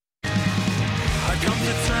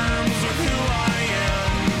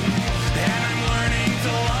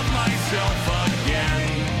myself again.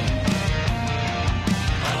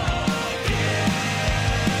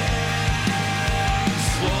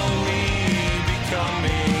 Slowly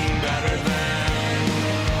becoming better than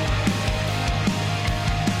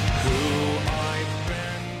who I've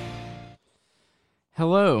been.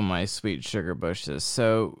 Hello, my sweet sugar bushes.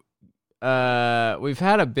 So, we've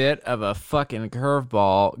had a bit of a fucking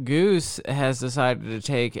curveball. Goose has decided to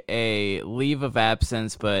take a leave of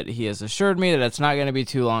absence, but he has assured me that it's not going to be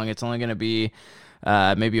too long. It's only going to be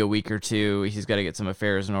maybe a week or two. He's got to get some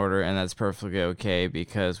affairs in order, and that's perfectly okay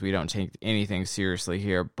because we don't take anything seriously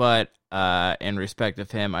here. But in respect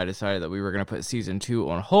of him, I decided that we were going to put season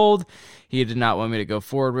 2 on hold. He did not want me to go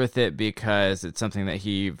forward with it because it's something that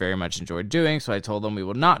he very much enjoyed doing. So I told him we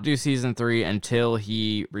will not do season 3 until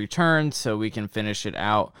he returns so we can finish it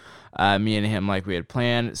out, me and him, like we had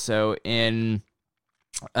planned. So in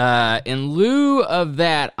lieu of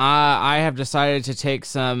that, I have decided to take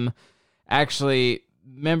some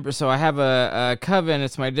members. So I have a coven.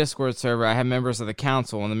 It's my Discord server. I have members of the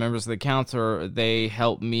council, and the members of the council, they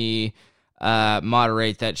help me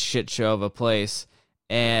moderate that shit show of a place.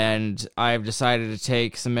 And I've decided to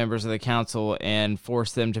take some members of the council and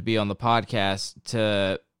force them to be on the podcast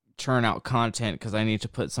to churn out content because I need to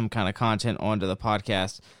put some kind of content onto the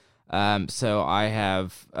podcast. So I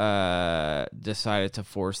have decided to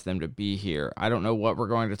force them to be here. I don't know what we're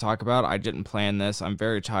going to talk about. I didn't plan this. I'm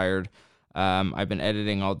very tired. I've been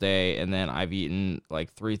editing all day, and then I've eaten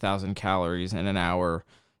like 3,000 calories in an hour.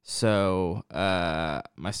 So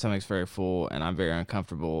my stomach's very full, and I'm very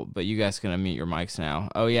uncomfortable. But you guys can unmute your mics now.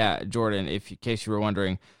 Oh, yeah, Jordan, in case you were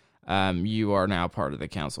wondering, you are now part of the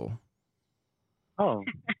council. Oh,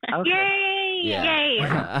 okay. Yay! Yeah. Yay!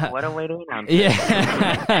 What a way to announce it.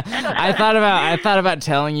 Yeah. I thought about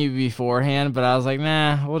telling you beforehand, but I was like,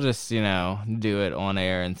 nah, we'll just, do it on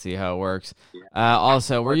air and see how it works.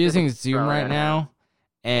 Also, we're using Zoom right now,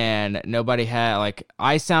 and nobody had,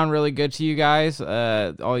 I sound really good to you guys,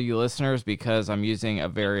 all you listeners, because I'm using a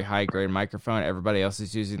very high-grade microphone. Everybody else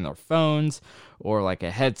is using their phones or like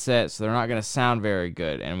a headset, so they're not going to sound very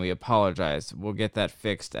good, and we apologize. We'll get that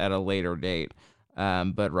fixed at a later date.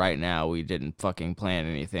 But right now we didn't fucking plan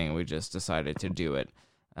anything. We just decided to do it.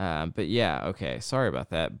 But yeah, okay. Sorry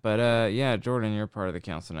about that. But yeah, Jordan, you're part of the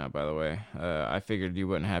council now, by the way. I figured you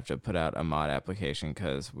wouldn't have to put out a mod application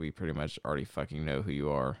because we pretty much already fucking know who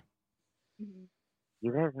you are.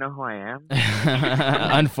 You guys know who I am?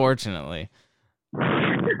 Unfortunately.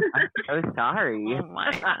 I'm so sorry. Oh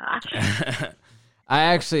my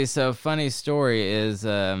gosh. So funny story is,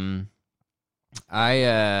 I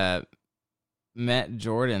met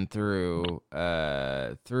Jordan through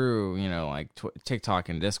TikTok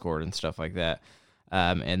and Discord and stuff like that,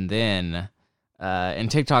 and then and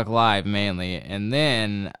TikTok Live mainly, and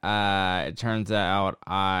then it turns out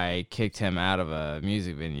I kicked him out of a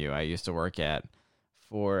music venue I used to work at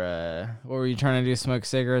for what were you trying to do, smoke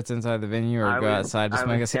cigarettes inside the venue or go outside to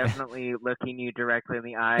smoke a cigarette? I was definitely looking you directly in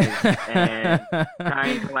the eyes and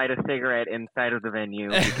trying to light a cigarette inside of the venue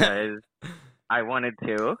because I wanted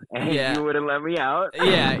to, and you wouldn't let me out.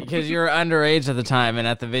 Yeah, because you were underage at the time, and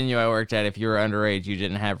at the venue I worked at, if you were underage, you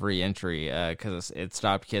didn't have re-entry because it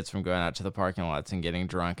stopped kids from going out to the parking lots and getting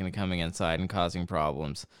drunk and coming inside and causing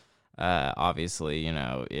problems. Obviously,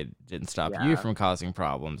 it didn't stop you from causing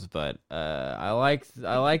problems, but I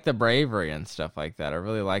like the bravery and stuff like that. I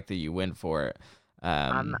really like that you went for it.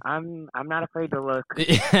 I'm not afraid to look a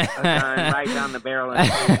gun right down the barrel and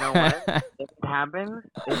say, you know what? If it happens,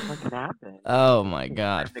 it fucking happens. Oh my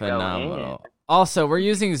god, phenomenal. Also, we're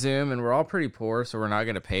using Zoom and we're all pretty poor, so we're not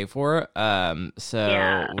going to pay for it. We're going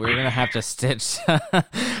to have to stitch.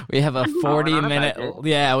 We have a 40-minute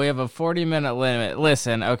we have a 40-minute limit.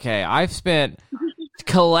 Listen, okay, I've spent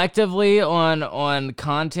collectively on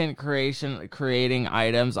content creating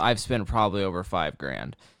items, I've spent probably over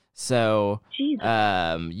 $5,000. So,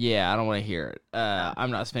 I don't want to hear it.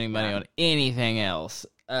 I'm not spending money on anything else.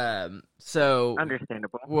 So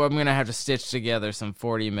understandable. Well, I'm gonna have to stitch together some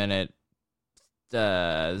 40-minute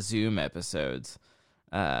Zoom episodes.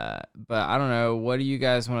 But I don't know. What do you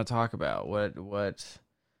guys want to talk about? What?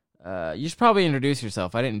 You should probably introduce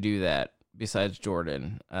yourself. I didn't do that. Besides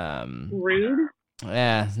Jordan. Rude.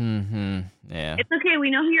 Yeah. Mm-hmm. Yeah. It's okay.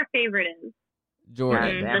 We know who your favorite is.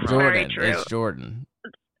 Jordan. Yeah, Jordan. Very true. It's Jordan.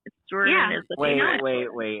 It's Jordan Yeah. is the Wait,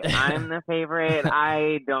 favorite. wait. I'm the favorite.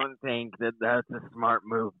 I don't think that's a smart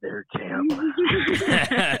move there, champ.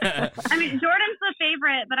 I mean, Jordan's the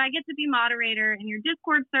favorite, but I get to be moderator in your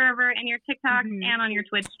Discord server and your TikTok and on your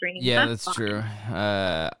Twitch stream. Yeah, that's fine. true.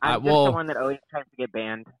 I'm just the one that always tries to get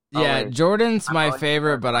banned. Yeah, Always. Jordan's I'm my always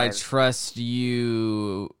favorite, but I surprised. trust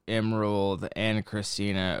you, Emerald, and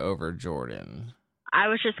Christina over Jordan. I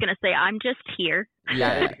was just gonna say I'm just here.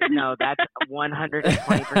 Yeah. No, that's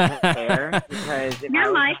 120% fair because if I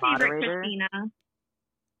You're was my a favorite, moderator, Christina.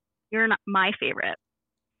 You're not my favorite.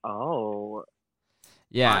 oh,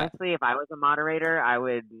 Yeah. honestly, if I was a moderator, I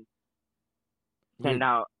would send You're-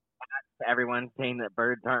 out to everyone saying that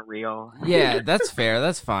birds aren't real. Yeah, that's fair.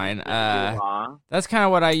 That's fine. Law. That's kind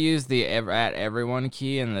of what I use the at everyone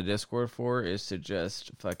key in the Discord for, is to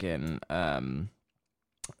just fucking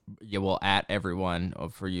at everyone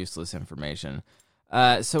for useless information.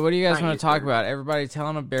 So what do you guys Fine, want you to talk sir. about? Everybody tell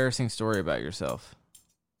an embarrassing story about yourself.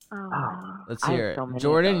 Oh, Let's I have hear so it. many of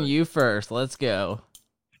Jordan, those. you first. Let's go.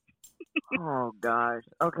 Oh gosh.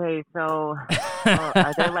 Okay, so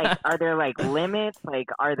are there like limits? Like,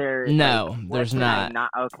 are there? No, like, what there's can I not.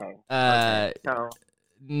 Okay. Uh, So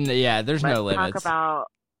yeah, there's no limits.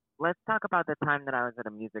 Let's talk about the time that I was at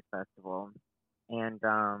a music festival, and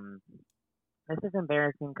this is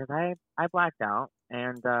embarrassing because I blacked out,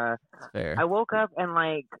 and It's fair. I woke up and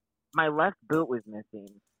like my left boot was missing.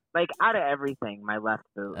 Like, out of everything, my left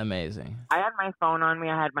boot. Amazing. I had my phone on me,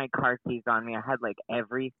 I had my car keys on me, I had like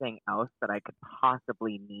everything else that I could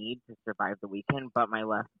possibly need to survive the weekend but my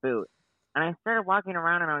left boot. And I started walking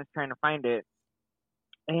around and I was trying to find it.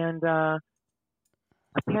 And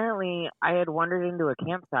apparently I had wandered into a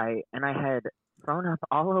campsite and I had thrown up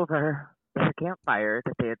all over the campfire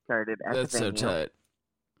that they had started at That's the so venue. tight.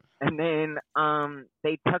 And then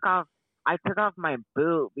I took off my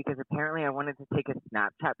boot because apparently I wanted to take a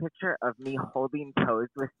Snapchat picture of me holding toes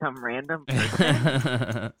with some random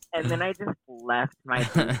person. And then I just left my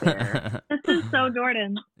boot there. This is so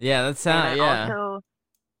Jordan. Yeah, that And sounds.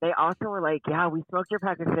 they also were like, yeah, we smoked your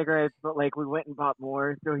pack of cigarettes, but like we went and bought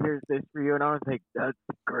more, so here's this for you. And I was like, that's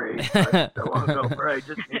great. I'm so hungover. I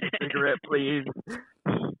just need a cigarette, please.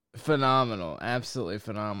 Phenomenal. Absolutely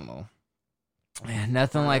phenomenal. Man,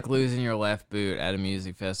 nothing like losing your left boot at a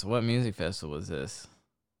music festival. What music festival was this?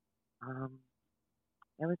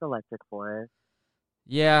 It was Electric Forest.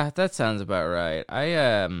 Yeah, that sounds about right.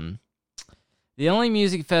 The only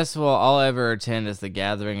music festival I'll ever attend is the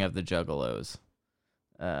Gathering of the Juggalos.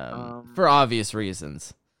 For obvious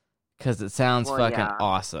reasons. Because it sounds Well, fucking yeah.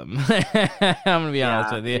 awesome. I'm gonna be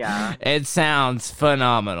honest with you. Yeah. It sounds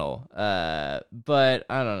phenomenal. But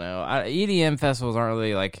I don't know. EDM festivals aren't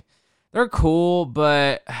really like, they're cool,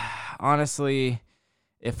 but honestly,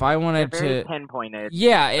 if I wanted They're very to, pinpointed.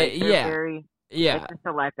 yeah, Like, they're yeah, very, yeah, it's a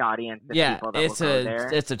select audience of yeah. people that It's will go a there.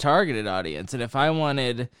 it's a targeted audience, and if I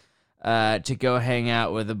wanted to go hang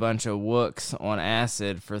out with a bunch of wooks on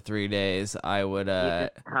acid for 3 days, I would You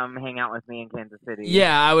just come hang out with me in Kansas City.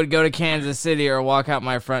 yeah, I would go to Kansas City or walk out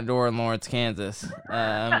my front door in Lawrence, Kansas.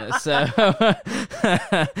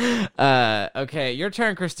 Okay, your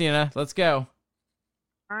turn, Christina. Let's go.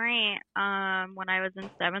 All right. When I was in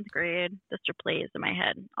 7th grade, this plays in my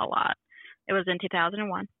head a lot. It was in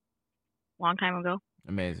 2001, long time ago.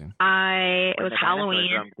 Amazing. It When was the dinosaurs Halloween.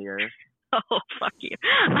 jumped here. Oh, fuck you.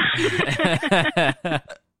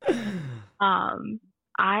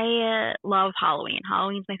 I love Halloween.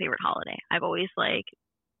 Halloween's my favorite holiday. I've always like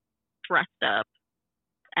dressed up,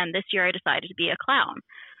 and this year I decided to be a clown.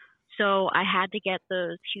 So I had to get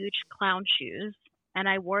those huge clown shoes, and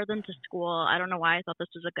I wore them to school. I don't know why I thought this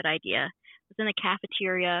was a good idea. It was in the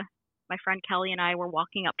cafeteria. My friend Kelly and I were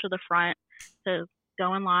walking up to the front to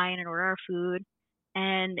go in line and order our food.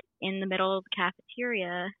 And in the middle of the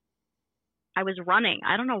cafeteria, I was running.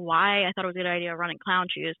 I don't know why I thought it was a good idea running clown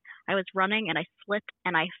shoes. I was running and I slipped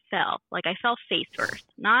and I fell. Like, I fell face first,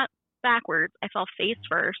 not backwards. I fell face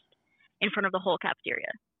first in front of the whole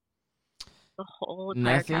cafeteria. The whole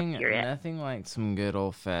entire cafeteria. Nothing like some good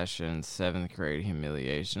old fashioned 7th grade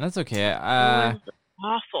humiliation. That's okay. It was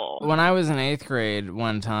awful. When I was in 8th grade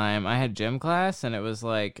one time, I had gym class, and it was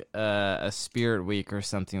like a spirit week or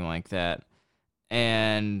something like that.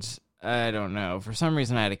 And I don't know. For some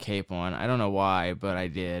reason, I had a cape on. I don't know why, but I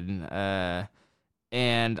did.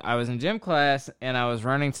 And I was in gym class, and I was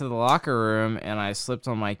running to the locker room, and I slipped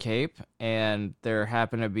on my cape, and there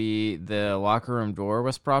happened to be the locker room door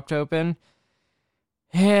was propped open.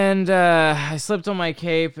 And I slipped on my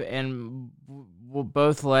cape, and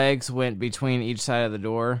both legs went between each side of the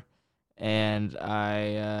door, and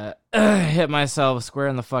I hit myself square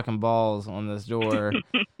in the fucking balls on this door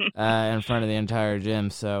in front of the entire gym.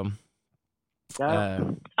 So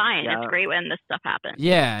It's fine. Yeah. It's great when this stuff happens.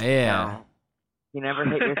 Yeah. No. You never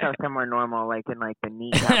hit yourself somewhere normal, like in like the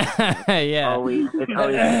kneecap. Yeah.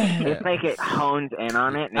 It's like it hones in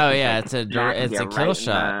on it. And Oh just, yeah, like, it's a smacks you kill right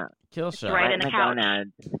shot. Kill shot. right right in the the couch.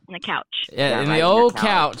 gonads. In the couch. Yeah, Yeah, in right the in old the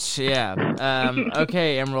couch. couch. Yeah.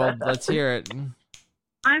 Okay, Emerald, let's hear it.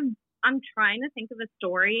 I'm trying to think of a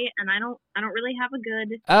story, and I don't really have a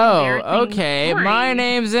good. Oh, embarrassing okay. story. My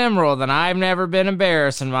name's Emerald, and I've never been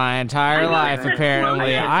embarrassed in my entire life.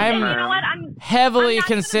 Apparently, You I'm know what? I'm heavily not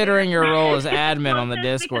gonna considering your role as admin on the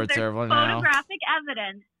because Discord there's server now. photographic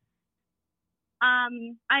evidence. I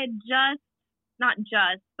had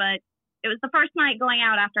but it was the first night going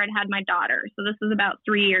out after I'd had my daughter. So this was about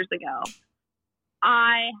 3 years ago.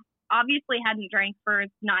 I obviously hadn't drank for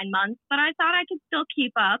 9 months, but I thought I could still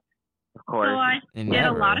keep up. Of course. So I And did a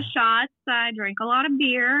never. lot of shots. I drank a lot of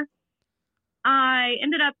beer. I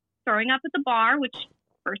ended up throwing up at the bar, which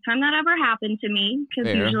first time that ever happened to me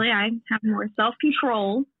because Fair. usually I have more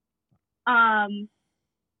self-control.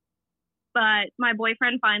 But my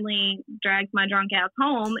boyfriend finally dragged my drunk ass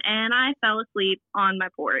home, and I fell asleep on my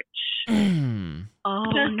porch. Oh,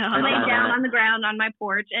 Just no. laid down on the ground on my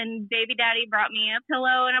porch, and baby daddy brought me a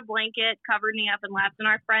pillow and a blanket, covered me up, and left. And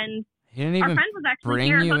our friend He didn't even was actually bring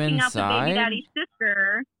here you hooking up with inside? baby daddy's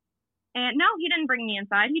sister. And no, he didn't bring me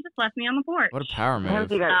inside. He just left me on the porch. What a power Sometimes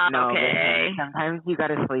move. you gotta, no, Okay. listen, sometimes you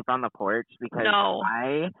gotta sleep on the porch because No.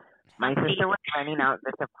 my sister was renting out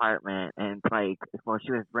this apartment, and it's like, well,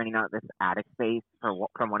 she was renting out this attic space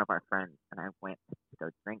from one of our friends, and I went to go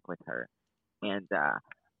drink with her, and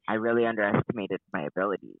I really underestimated my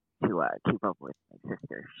ability to keep up with my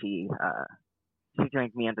sister. She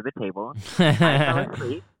drank me under the table. I fell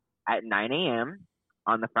asleep at 9 a.m.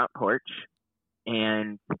 on the front porch,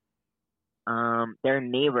 and their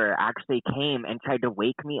neighbor actually came and tried to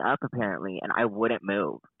wake me up apparently, and I wouldn't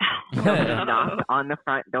move. So they knocked on the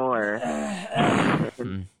front door,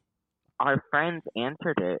 and our friends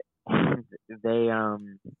answered it, and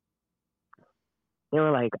they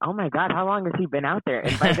were like, "Oh my God, how long has he been out there?"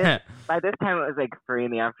 And by this time it was like 3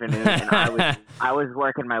 in the afternoon, and I was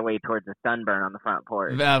working my way towards a sunburn on the front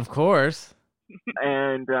porch. Of course.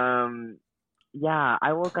 And yeah,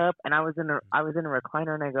 I woke up and I was in a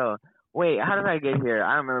recliner, and I go, "Wait, how did I get here?"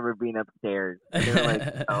 I remember being upstairs. And they were like,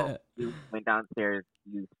 "Oh, you went downstairs,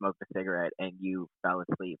 you smoked a cigarette, and you fell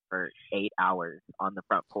asleep for 8 hours on the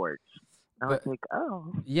front porch." And I was like,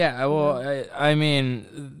 "Oh." Yeah, well, I mean,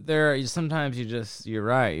 sometimes you're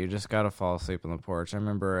right. You just gotta fall asleep on the porch. I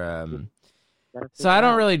remember, so I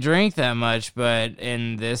don't really drink that much, but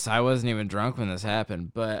in this, I wasn't even drunk when this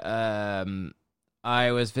happened. But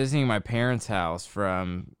I was visiting my parents' house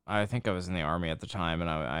I think I was in the Army at the time, and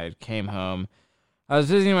I came home. I was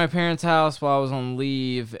visiting my parents' house while I was on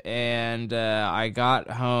leave, and I got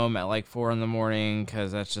home at like 4 in the morning,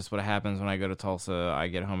 because that's just what happens when I go to Tulsa. I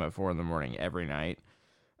get home at 4 in the morning every night.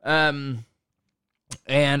 And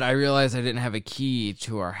I realized I didn't have a key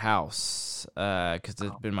to our house, because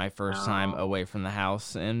it's been my first time away from the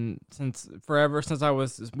house, and since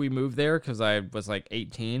we moved there, because I was like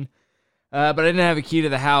 18. But I didn't have a key to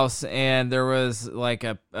the house, and there was like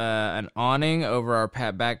an awning over our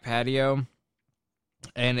back patio.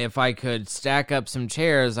 And if I could stack up some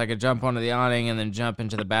chairs, I could jump onto the awning and then jump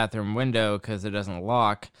into the bathroom window because it doesn't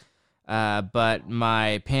lock. But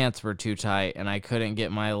my pants were too tight, and I couldn't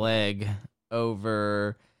get my leg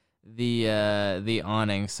over the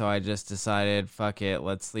awning. So I just decided, fuck it,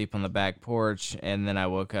 let's sleep on the back porch. And then I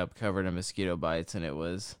woke up covered in mosquito bites, and it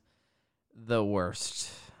was the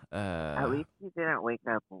worst. At least you didn't wake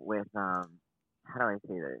up with how do I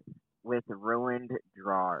say this? With ruined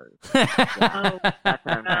drawers. That's what I'm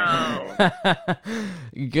trying to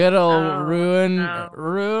say. Good old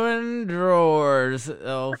ruined drawers.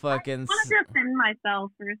 Oh, fucking. I want to defend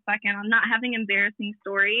myself for a second on not having embarrassing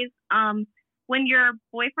stories. When your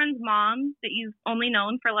boyfriend's mom that you've only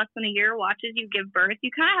known for less than a year watches you give birth, you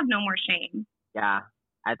kind of have no more shame. Yeah.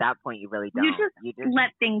 At that point, you really don't. You just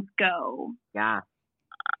let things go. Yeah.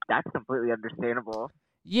 That's completely understandable.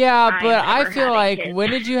 Yeah, but I never feel had a like, kid.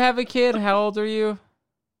 when did you have a kid? How old are you?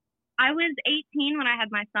 I was 18 when I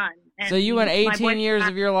had my son. And So you went my 18 boyfriend- years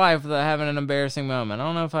of your life without having an embarrassing moment. I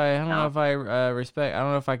don't know if I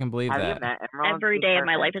can believe Have you that. met Emerald? Every She's day of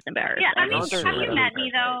my perfect. life is embarrassing. Yeah, I mean, Emerald is have you literally met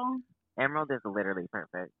me perfect. though? Emerald is literally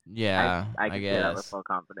perfect. Yeah, I I can say that with guess. full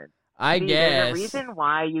confidence. I See, guess. There's a reason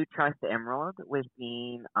why you trust Emerald with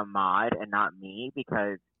being a mod and not me,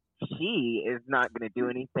 because she is not going to do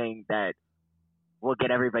anything that will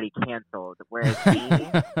get everybody canceled. Whereas me,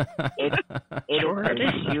 it is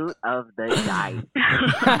a shoot of the dice.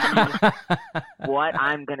 What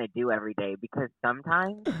I'm gonna do every day, because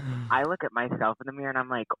sometimes I look at myself in the mirror and I'm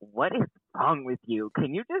like, what is wrong with you?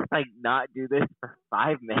 Can you just like not do this for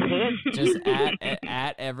 5 minutes? Just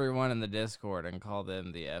at everyone in the Discord and call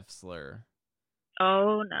them the F slur.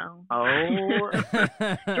 Oh no. Oh,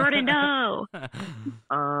 Jordan, no.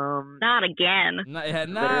 Not again. Not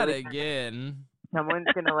Literally. again. someone's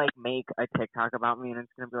gonna like make a TikTok about me and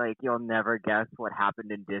it's gonna be like, you'll never guess what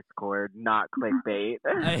happened in Discord, not clickbait.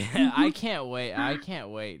 I can't wait. I can't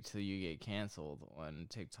wait till you get canceled on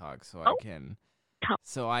TikTok so I can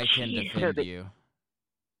defend you.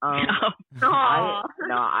 I thought you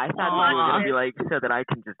were gonna be like, so that I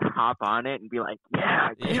can just hop on it and be like, yeah,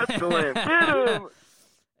 cancel it, get him.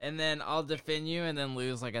 And then I'll defend you and then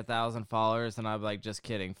lose like 1,000 followers and I'll be like, just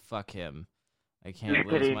kidding, fuck him. I can't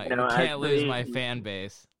lose my fan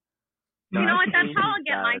base. You know what? That's how I'll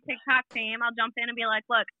get my TikTok fame. I'll jump in and be like,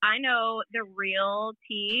 look, I know the real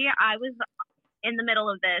tea. I was in the middle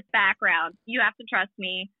of this background. You have to trust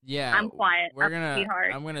me. Yeah, I'm quiet. I'm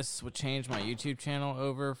gonna change my YouTube channel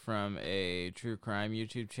over from a true crime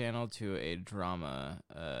YouTube channel to a drama.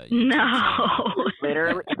 YouTube channel.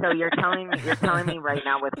 Literally. So you're telling me right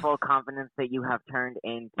now with full confidence that you have turned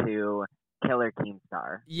into Killer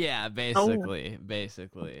Keemstar. Yeah, basically. He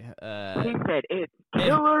said it's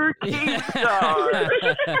Killer Keemstar.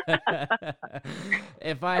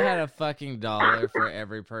 If I had a fucking dollar for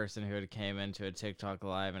every person who had came into a TikTok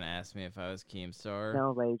live and asked me if I was Keemstar.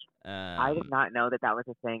 No, like, I did not know that was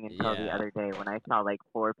a thing until the other day when I saw like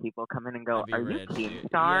 4 people come in and go, "Are you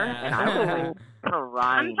Keemstar?" Yeah. And I was like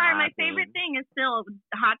crying. I'm sorry, my favorite thing is still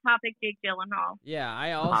Hot Topic Jake Gyllenhaal. Yeah,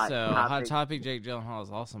 I also Hot Topic Jake Gyllenhaal is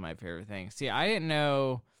also my favorite thing. See, I didn't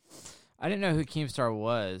know who Keemstar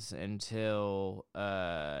was until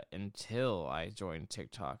I joined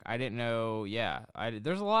TikTok. I didn't know. Yeah,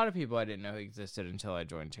 there's a lot of people I didn't know who existed until I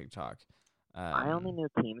joined TikTok. I only knew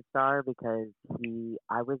Keemstar because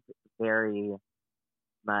I was very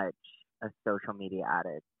much a social media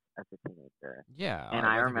addict as a teenager. Yeah, and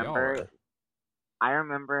I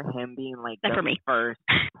remember him being like the first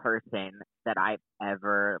person that I've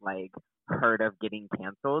ever like heard of getting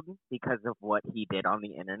canceled because of what he did on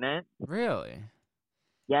the internet. Really?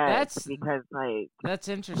 Yeah, because like that's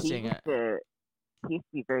interesting. He used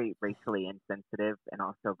to be very racially insensitive and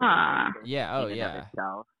also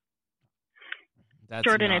itself. That's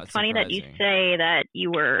Jordan, it's funny that you say that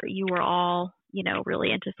you were all,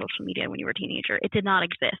 really into social media when you were a teenager. It did not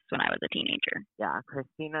exist when I was a teenager. Yeah,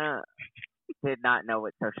 Christina did not know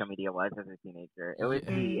what social media was as a teenager. It was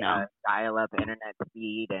the dial-up internet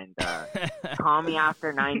speed and call me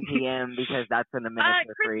after 9 p.m. because that's when the minutes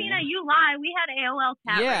were free. Christina, you lie. We had AOL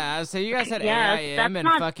chat. Yeah, so you guys had AIM and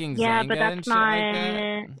fucking Zanga yeah, but that's and shit not, like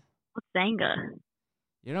that? What's Zanga?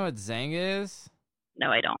 You know what Zanga is? No,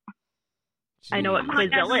 I don't. Jeez. I know what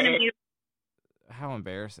Quizilla is. How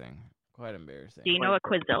embarrassing. Quite embarrassing. Do you know what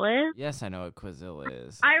Quizilla is? Yes, I know what Quizilla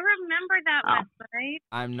is. I remember that website.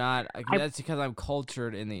 I'm not. That's because I'm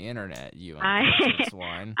cultured in the internet.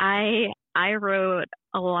 Swine. I wrote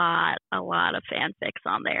a lot of fanfics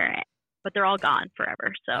on there, but they're all gone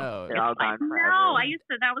forever. So they're all gone forever. No,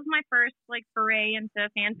 that was my first like foray into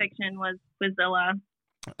fan fiction was Quizilla.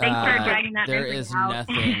 Thanks for dragging that. There is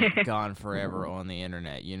nothing gone forever on the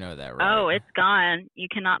internet. You know that, right? Oh, it's gone. You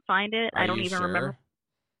cannot find it. I don't even remember.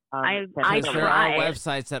 I there are tried.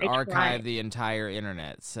 websites that archive the entire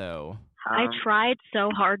internet, so I tried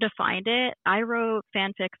so hard to find it. I wrote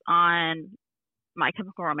fanfics on My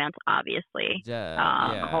Chemical Romance, obviously.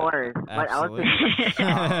 Of course. What else?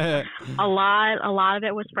 A lot of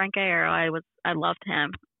it was Frank Iero. I loved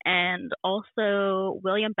him, and also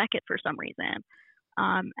William Beckett for some reason.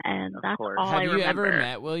 And that's all I remember. Have you ever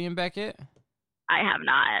met William Beckett? I have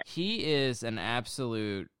not. He is an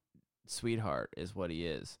absolute sweetheart, is what he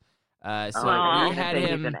is. We had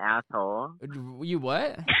him. He's an asshole. You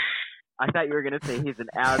what? I thought you were gonna say he's an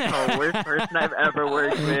asshole. Worst person I've ever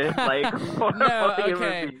worked with. Like, no,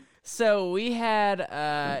 okay. So we had,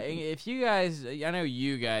 if you guys, I know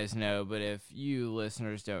you guys know, but if you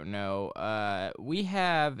listeners don't know, we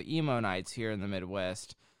have emo nights here in the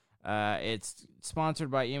Midwest. It's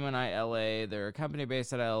sponsored by Emo Night LA. They're a company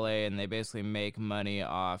based out of LA, and they basically make money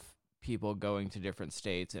off people going to different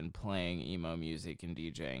states and playing emo music and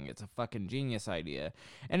DJing. It's a fucking genius idea,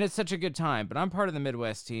 and it's such a good time. But I'm part of the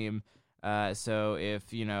Midwest team, so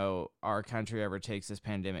if our country ever takes this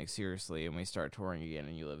pandemic seriously and we start touring again,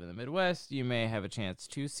 and you live in the Midwest, you may have a chance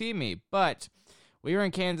to see me. But we were in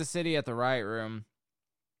Kansas City at the Riot Room,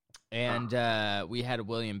 and we had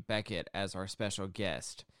William Beckett as our special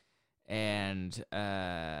guest. And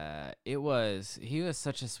he was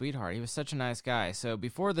such a sweetheart. He was such a nice guy. So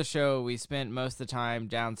before the show, we spent most of the time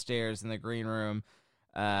downstairs in the green room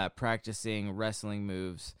practicing wrestling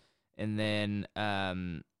moves. And then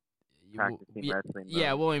Practicing wrestling moves.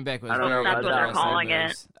 yeah, William Beckett was I don't very know good what they're at wrestling calling it.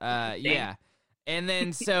 moves. Yeah. And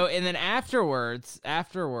then afterwards,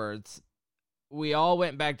 we all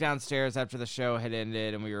went back downstairs after the show had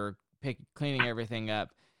ended, and we were cleaning everything up.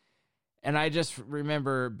 And I just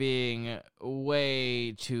remember being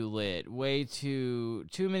way too lit, way too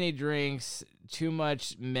many drinks, too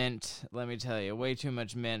much mint. Let me tell you, way too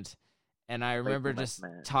much mint. And I remember just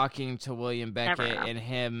talking to William Beckett and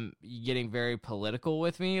him getting very political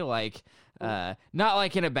with me, like not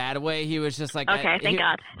like in a bad way. He was just like, Okay, thank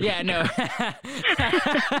God. Yeah, no.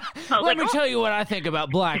 Let me tell you what I think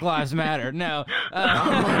about Black Lives Matter. No.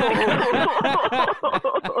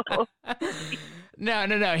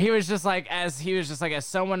 No. He was just like, as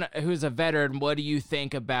someone who's a veteran, what do you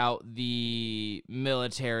think about the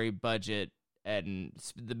military budget and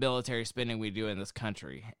the military spending we do in this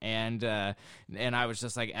country? And I was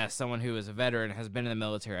just like, as someone who is a veteran, has been in the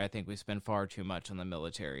military, I think we spend far too much on the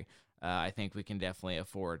military. I think we can definitely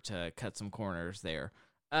afford to cut some corners there.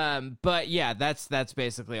 But yeah, that's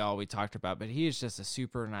basically all we talked about. But he is just a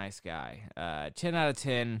super nice guy. 10 out of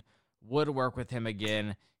 10. Would work with him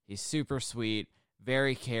again. He's super sweet,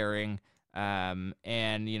 very caring, and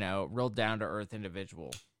real down to earth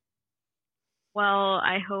individual. Well,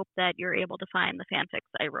 I hope that you're able to find the fanfics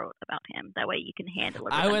I wrote about him. That way you can hand deliver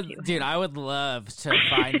them to him. I would love to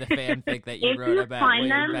find the fanfic that you wrote about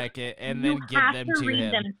William Beckett and then give them to him.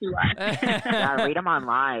 Read them to us. Yeah, read them on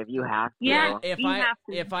live. You have to. Yeah.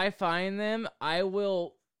 If I find them, I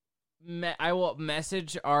will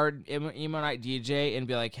message our Emo Night DJ and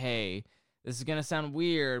be like, hey, this is gonna sound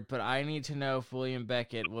weird, but I need to know if William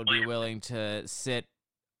Beckett would be willing to sit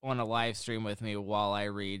on a live stream with me while I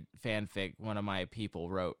read fanfic one of my people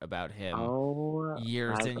wrote about him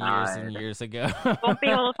years and years ago. Won't be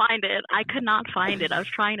able to find it. I could not find it. I was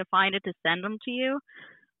trying to find it to send them to you,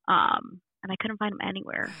 and I couldn't find them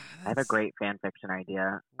anywhere. I have a great fan fiction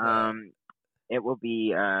idea. It will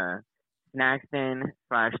be Snaxton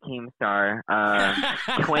 / Keemstar,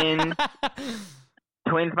 twins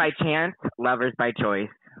by chance, lovers by choice.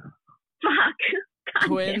 Fuck. God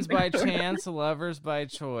Twins damn by it. chance, lovers by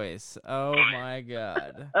choice. Oh my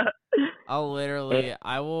god. I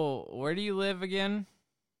will. Where do you live again?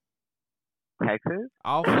 Texas?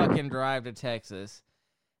 I'll fucking drive to Texas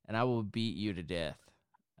and I will beat you to death.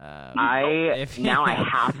 I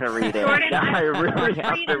have to read it. Jordan, I really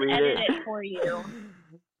have read to and read edit it. it for you.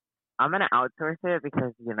 I'm gonna outsource it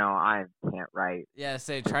because I can't write. Yeah,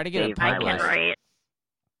 say try to get it Dave, I published.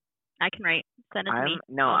 I can write. Send it to me.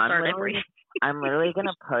 I'll I'm start it for literally, you. I'm literally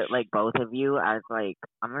gonna put both of you as I'm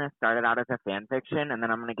gonna start it out as a fan fiction and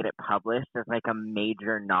then I'm gonna get it published as a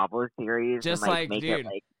major novel series. Just and, like, make dude,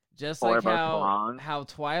 it just 4 like books long. how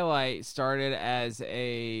Twilight started as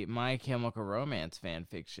a My Chemical Romance fan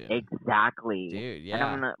fiction. Exactly. Dude, yeah. And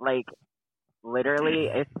I'm gonna literally,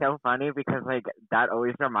 it's so funny because that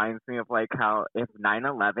always reminds me of how if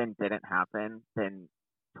 9/11 didn't happen, then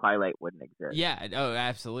Twilight wouldn't exist. Yeah, oh,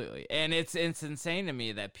 absolutely. And it's insane to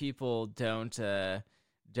me that people don't know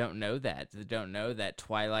that. They don't know that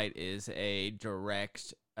Twilight is a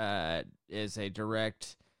direct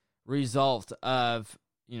result of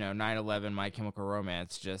 9/11 My Chemical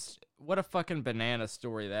Romance. Just what a fucking banana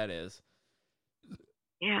story that is.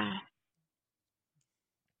 Yeah.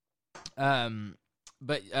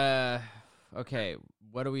 But okay,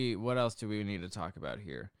 what else do we need to talk about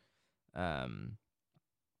here?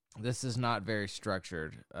 This is not very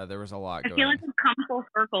structured. There was a lot going on. I feel like we've come full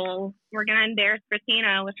circle. We're gonna embarrass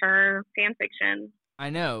Christina with her fan fiction. I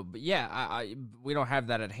know, but yeah, we don't have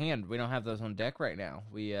that at hand. We don't have those on deck right now.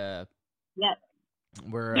 Yep.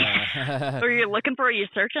 We're Are you looking for? Are you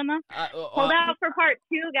searching them? Hold out for part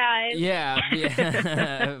 2, guys.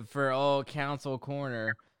 Yeah, for old Council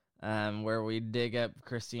Corner, where we dig up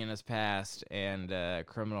Christina's past and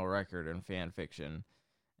criminal record and fan fiction.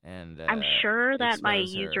 And I'm sure that my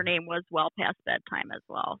expose her. username was well past bedtime as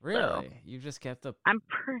well. Really? So You've just kept the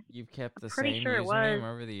you've kept the pretty same sure it username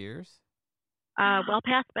was. over the years? well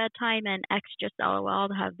past bedtime and X just LOL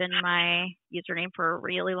have been my username for a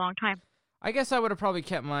really long time. I guess I would have probably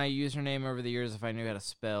kept my username over the years if I knew how to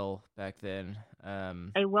spell back then.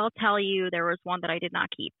 I will tell you there was one that I did not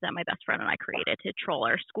keep that my best friend and I created to troll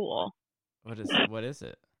our school. What is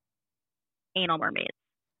it? Anal Mermaids.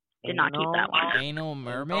 Did not keep that one. Anal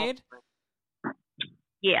Mermaid?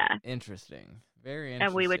 Yeah. Interesting. Very interesting.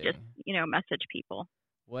 And we would just, message people.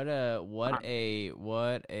 What a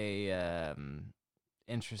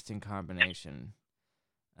interesting combination.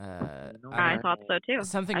 I thought so too.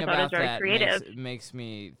 Something I thought it was about very that creative. makes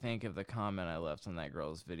me think of the comment I left on that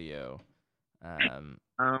girl's video. The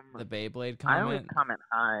Beyblade I always comment. comment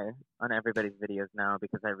hi on everybody's videos now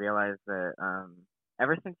because I realize that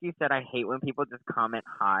ever since you said I hate when people just comment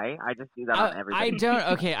hi, I just do that on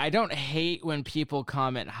everybody. I don't hate when people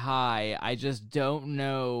comment hi. I just don't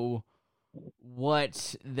know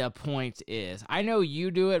what the point is. I know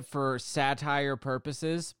you do it for satire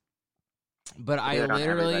purposes, but I do it on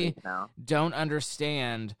literally everybody's now. don't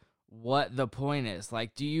understand what the point is.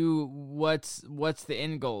 Like, what's the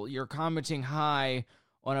end goal? You're commenting hi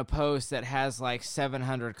on a post that has like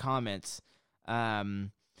 700 comments.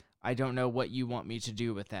 I don't know what you want me to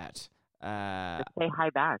do with that. Just say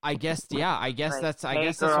hi back. I guess I guess Like, that's "Hey,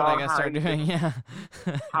 what girl, I gotta how start are you doing. doing? Yeah.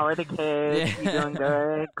 How are the kids? Yeah. You doing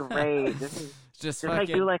good? Great. Just Like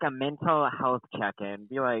fucking do like a mental health check-in.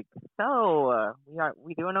 Be like, so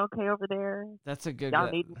we doing okay over there? that's a good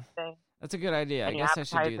Y'all need anything? that's a good idea. Any I guess I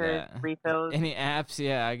should do appetizers, that. refills? Any apps?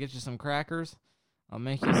 Yeah, I get you some crackers. I'll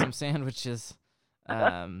make you some sandwiches.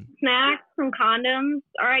 Snacks, some condoms.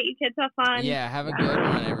 All right, you kids have fun. Yeah, have a good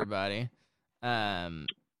one, everybody.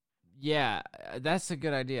 Yeah, that's a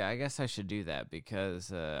good idea. I guess I should do that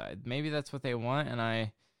because maybe that's what they want, and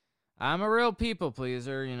I'm a real people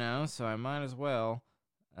pleaser, so I might as well.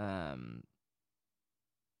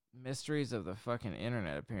 Mysteries of the fucking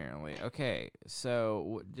internet, apparently. Okay,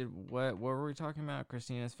 so what were we talking about?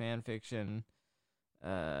 Christina's fan fiction. We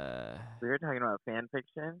were talking about fan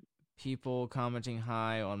fiction. People commenting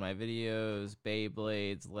hi on my videos,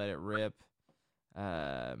 Beyblades, let it rip.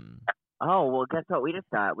 Oh, well, guess what we just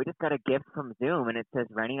got? We just got a gift from Zoom, and it says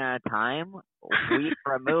running out of time. We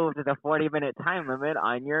removed the 40-minute time limit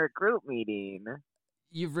on your group meeting.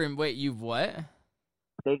 You've what?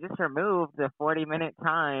 They just removed the 40-minute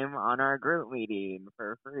time on our group meeting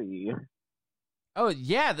for free. Oh,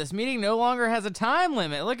 yeah, this meeting no longer has a time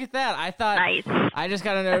limit. Look at that. I thought Nice. I just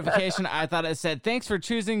got a notification. I thought it said, thanks for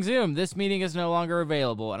choosing Zoom. This meeting is no longer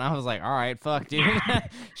available. And I was like, all right, fuck, dude.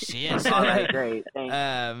 Shit. All right, great. Thanks.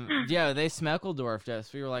 Yeah, they Smeckledorfed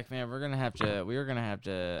us. We were like, man, we were going to have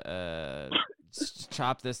to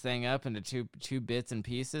chop this thing up into two bits and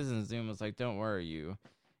pieces. And Zoom was like, don't worry, you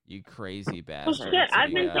crazy Well, bastard. shit, So,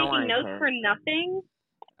 I've been yeah. taking notes for nothing.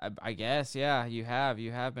 I guess, yeah, you have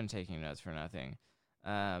been taking notes for nothing.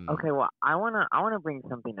 Okay, well, I wanna bring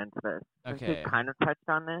something into this. Since Okay. you kind of touched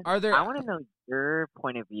on this. Are there? I want to know your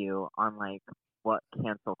point of view on like what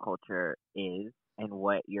cancel culture is and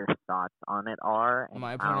what your thoughts on it are. And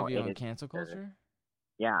My point how of view it on is cancel considered. culture?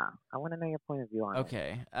 Yeah, I want to know your point of view on it.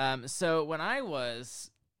 Okay. So when I was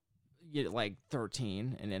like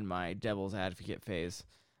 13 and in my devil's advocate phase,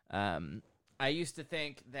 I used to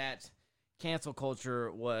think that cancel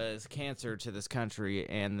culture was cancer to this country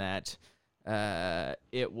and that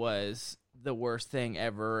it was the worst thing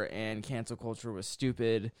ever and cancel culture was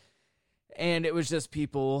stupid and it was just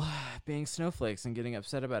people being snowflakes and getting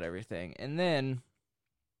upset about everything. And then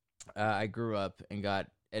I grew up and got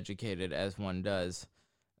educated as one does.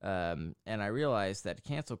 And I realized that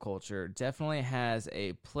cancel culture definitely has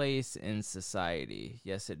a place in society.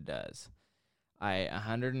 Yes, it does. I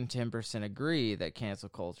 110% agree that cancel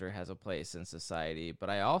culture has a place in society, but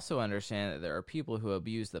I also understand that there are people who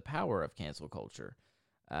abuse the power of cancel culture.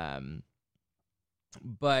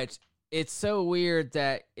 But it's so weird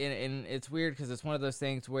that, and it's weird because it's one of those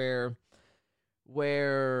things where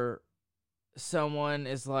someone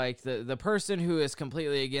is like, the person who is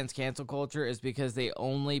completely against cancel culture is because they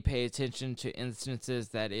only pay attention to instances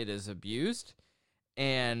that it is abused.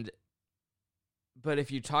 But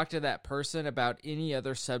if you talk to that person about any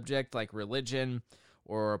other subject like religion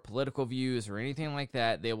or political views or anything like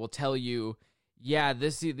that, they will tell you, yeah,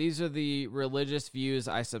 these are the religious views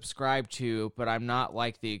I subscribe to, but I'm not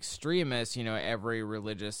like the extremists. Every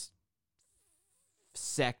religious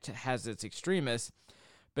sect has its extremists,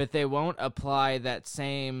 but they won't apply that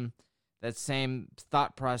same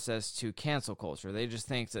thought process to cancel culture. They just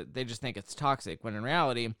think it's toxic, when in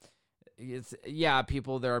reality, there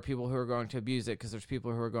are people who are going to abuse it because there's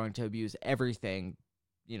people who are going to abuse everything.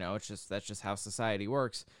 That's just how society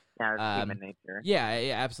works. Yeah, it's human nature.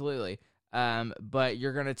 Yeah, absolutely. But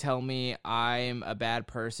you're going to tell me I'm a bad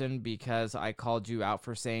person because I called you out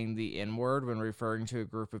for saying the N-word when referring to a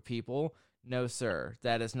group of people? No, sir.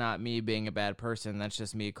 That is not me being a bad person. That's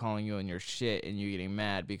just me calling you on your shit and you getting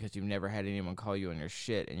mad because you've never had anyone call you on your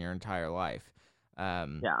shit in your entire life.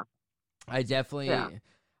 Yeah.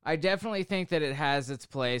 I definitely think that it has its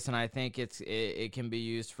place, and I think it can be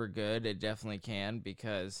used for good. It definitely can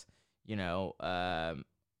because,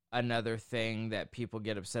 another thing that people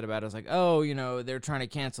get upset about is like, oh, you know, they're trying to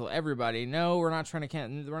cancel everybody. No, we're not trying to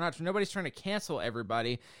nobody's trying to cancel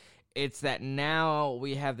everybody. It's that now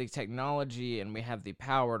we have the technology and we have the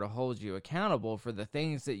power to hold you accountable for the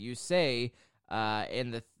things that you say,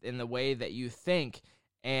 in the way that you think.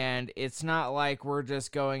 And it's not like we're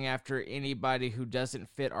just going after anybody who doesn't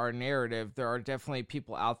fit our narrative. There are definitely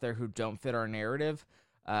people out there who don't fit our narrative.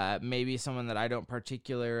 Maybe someone that I don't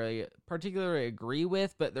particularly agree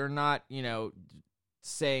with, but they're not, you know,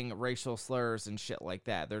 saying racial slurs and shit like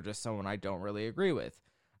that. They're just someone I don't really agree with.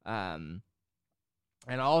 And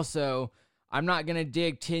also, I'm not going to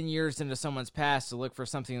dig 10 years into someone's past to look for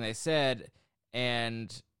something they said.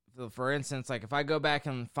 And for instance, like if I go back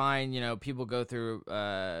and find, you know, people go through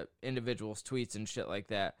individuals' tweets and shit like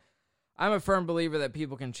that, I'm a firm believer that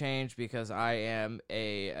people can change, because I am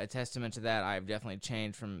a testament to that. I've definitely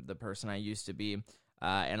changed from the person I used to be.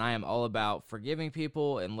 And I am all about forgiving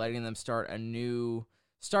people and letting them start anew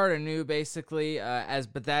basically, as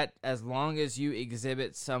long as you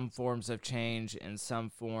exhibit some forms of change and some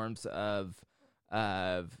forms of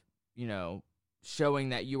you know, showing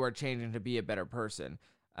that you are changing to be a better person.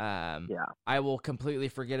 I will completely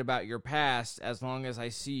forget about your past as long as I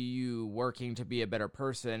see you working to be a better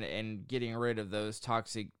person and getting rid of those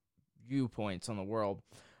toxic viewpoints on the world.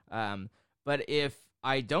 But if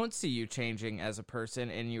I don't see you changing as a person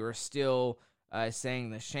and you are still saying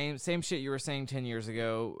the same shit you were saying 10 years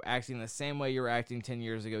ago, acting the same way you were acting 10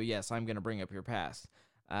 years ago, yes, I'm going to bring up your past.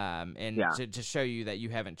 To show you that you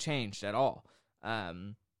haven't changed at all.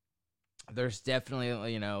 There's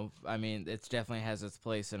definitely, you know, I mean, it definitely has its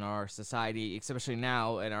place in our society, especially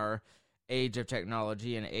now in our age of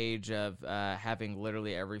technology and age of having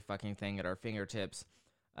literally every fucking thing at our fingertips.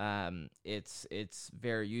 It's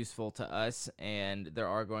very useful to us, and there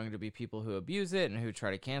are going to be people who abuse it and who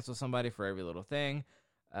try to cancel somebody for every little thing.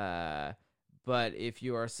 But if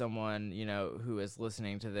you are someone, you know, who is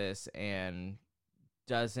listening to this and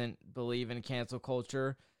doesn't believe in cancel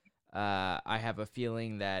culture, I have a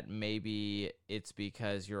feeling that maybe it's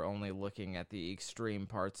because you're only looking at the extreme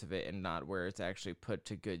parts of it and not where it's actually put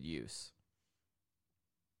to good use.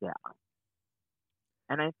 Yeah.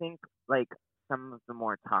 And I think, like, some of the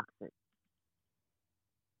more toxic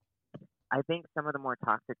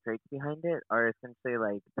traits behind it are essentially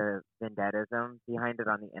like the vendettism behind it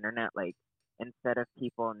on the internet. Like, instead of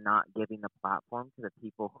people not giving the platform to the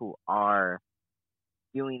people who are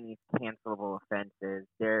doing these cancelable offenses,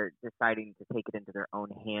 they're deciding to take it into their own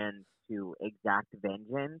hands to exact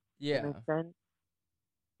vengeance, in a sense.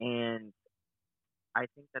 And I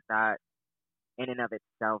think that in and of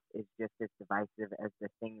itself is just as divisive as the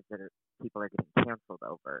things that people are getting canceled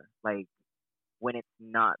over. Like, when it's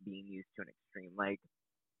not being used to an extreme. Like,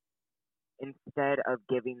 instead of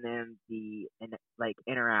giving them the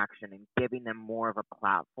interaction and giving them more of a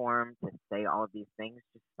platform to say all of these things,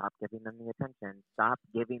 just stop giving them the attention. Stop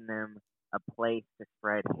giving them a place to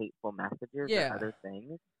spread hateful messages or other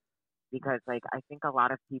things. Because, like, I think a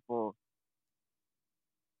lot of people,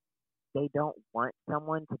 they don't want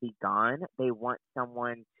someone to be gone. They want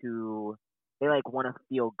someone to, they like want to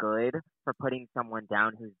feel good for putting someone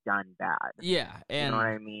down who's done bad. Yeah, and you know what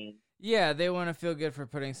I mean? Yeah, they want to feel good for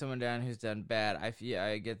putting someone down who's done bad.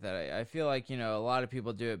 I get that. I feel like, you know, a lot of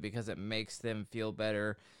people do it because it makes them feel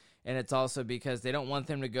better, and it's also because they don't want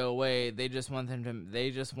them to go away. They just want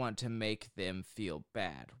to make them feel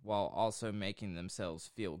bad while also making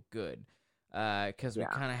themselves feel good. Because we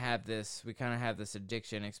kind of have this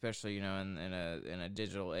addiction, especially, you know, in a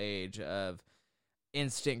digital age, of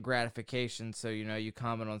instant gratification. So, you know, you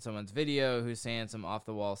comment on someone's video who's saying some off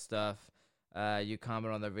the wall stuff. You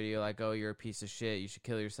comment on their video like, oh, you're a piece of shit, you should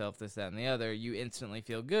kill yourself, this, that, and the other. You instantly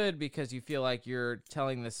feel good because you feel like you're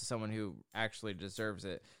telling this to someone who actually deserves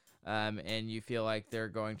it. And you feel like they're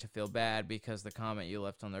going to feel bad because the comment you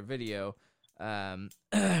left on their video.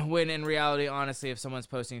 When in reality, honestly, if someone's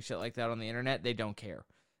posting shit like that on the internet, they don't care.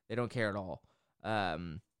 They don't care at all.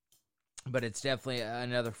 But it's definitely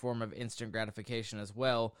another form of instant gratification as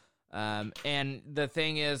well. And the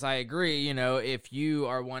thing is, I agree, you know, if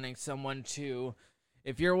you're wanting someone, you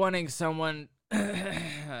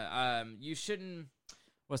shouldn't,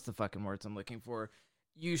 what's the fucking words I'm looking for?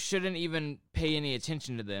 You shouldn't even pay any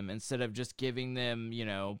attention to them. Instead of just giving them, you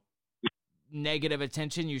know, negative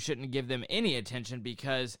attention, you shouldn't give them any attention,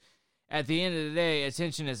 because at the end of the day,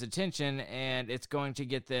 attention is attention, and it's going to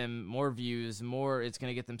get them more views, it's going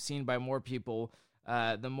to get them seen by more people.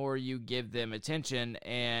 The more you give them attention,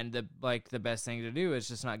 and the best thing to do is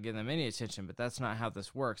just not give them any attention. But that's not how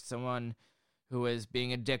this works. Someone who is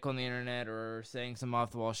being a dick on the internet or saying some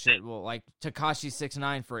off the wall shit, well, like Tekashi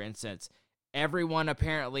 6ix9ine, for instance, everyone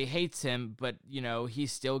apparently hates him, but, you know, he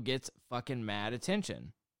still gets fucking mad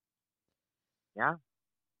attention. Yeah.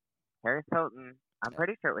 Paris Hilton. I'm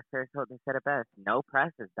pretty sure it was Paris Hilton who said it best. No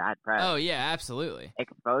press is bad press. Oh, yeah, absolutely.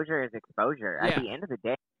 Exposure is exposure. Yeah. At the end of the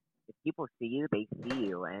day, if people see you, they see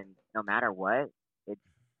you. And no matter what, it's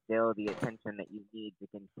still the attention that you need to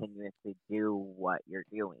continuously do what you're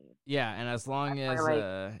doing. Yeah, and as long That's as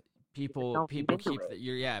why, people don't feed keep into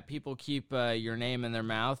it. people keep your name in their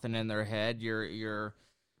mouth and in their head, you're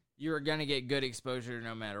gonna get good exposure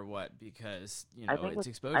no matter what, because you know it's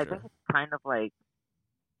exposure. I think it's kind of like,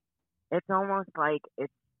 it's almost like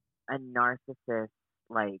it's a narcissist,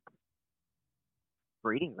 like,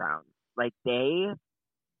 breeding ground. Like, they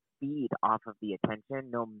feed off of the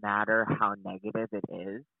attention no matter how negative it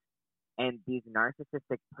is. And these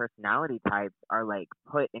narcissistic personality types are, like,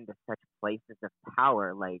 put into such places of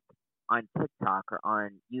power, like on TikTok or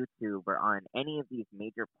on YouTube or on any of these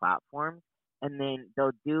major platforms. And then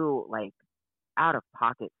they'll do, like,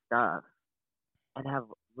 out-of-pocket stuff and have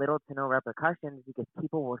little to no repercussions because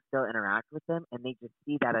people will still interact with them, and they just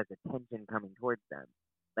see that as attention coming towards them.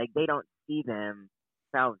 Like, they don't see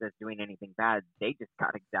themselves as doing anything bad. They just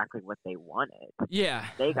got exactly what they wanted. Yeah.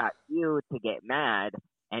 They got you to get mad,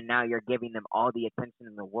 and now you're giving them all the attention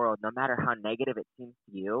in the world. No matter how negative it seems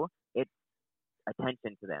to you, it's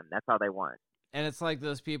attention to them. That's all they want. And it's like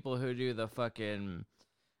those people who do the fucking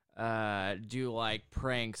do like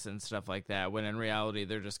pranks and stuff like that, when in reality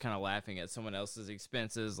they're just kind of laughing at someone else's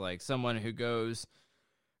expenses. Like someone who goes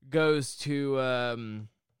to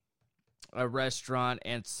a restaurant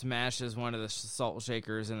and smashes one of the salt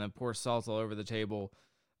shakers and then pours salt all over the table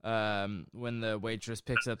when the waitress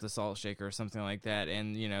picks up the salt shaker or something like that.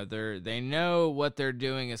 And you know, they know what they're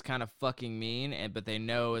doing is kind of fucking mean, but they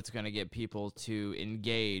know it's going to get people to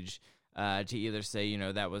engage, to either say, you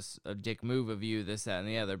know, that was a dick move of you, this, that, and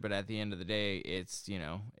the other. But at the end of the day, it's, you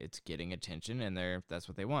know, it's getting attention, and that's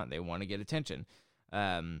what they want. They want to get attention.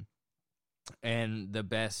 And the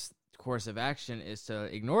best course of action is to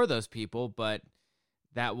ignore those people, but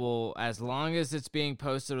that will, as long as it's being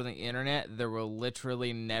posted on the internet, there will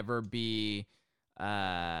literally never be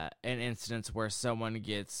an instance where someone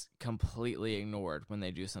gets completely ignored when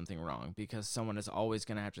they do something wrong, because someone is always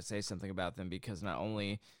going to have to say something about them, because not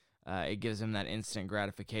only it gives them that instant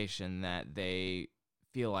gratification that they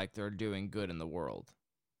feel like they're doing good in the world.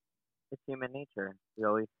 It's human nature. We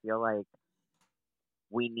always feel like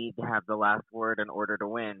we need to have the last word in order to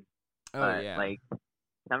win. But, like,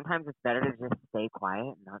 sometimes it's better to just stay quiet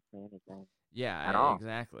and not say anything. Yeah, at all.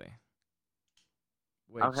 Exactly.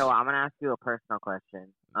 Okay, well, I'm going to ask you a personal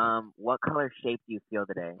question. What color shape do you feel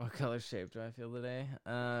today? What color shape do I feel today?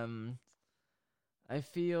 I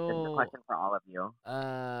feel... This is a question for all of you.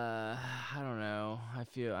 I don't know. I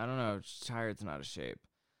don't know. Tired's not a shape.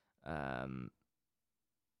 I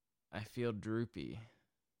feel droopy.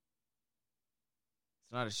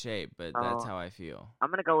 It's not a shape, but that's how I feel. I'm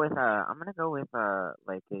gonna go with an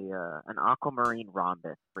aquamarine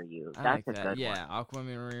rhombus for you. I That's like a that. good Yeah, one.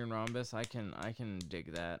 aquamarine rhombus. I can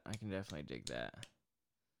dig that. I can definitely dig that.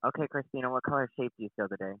 Okay, Christina, what color shape do you feel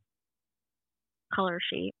today? Color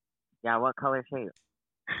shape. Yeah, what color shape?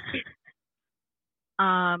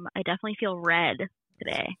 I definitely feel red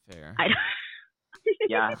today. That's fair.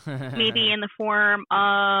 Yeah. Maybe in the form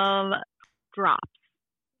of drops.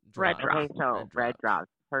 Red drops. Okay, so red drops.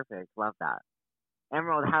 Perfect. Love that.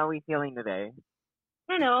 Emerald, how are we feeling today?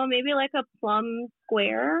 I don't know, maybe like a plum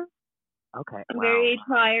square. Okay. I'm wow. very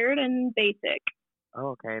tired and basic. Oh,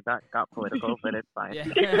 okay, that got political, but it's fine.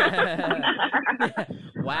 Yeah.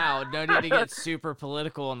 Wow, no need to get super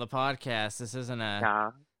political on the podcast. This isn't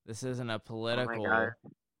a political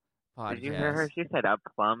podcast. Did you hear her? She said a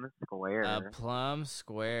plum square. A plum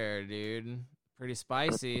square, dude. Pretty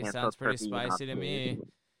spicy. It's Sounds pretty canceled for spicy to being me.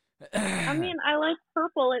 I mean, I like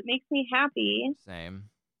purple. It makes me happy.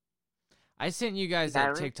 Same. I sent you guys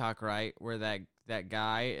that TikTok, right, where that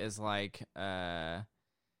guy is like,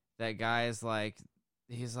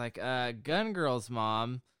 he's like, Gun Girl's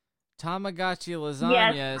mom, Tamagotchi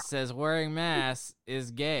Lasagna says wearing masks is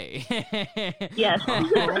gay. Yes. I'm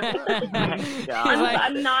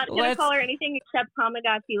not going to let's- call her anything except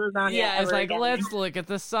Tamagotchi Lasagna. Yeah, it's ever like, again. let's look at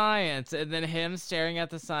the science. And then him staring at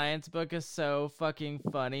the science book is so fucking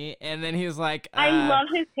funny. And then he's like... I love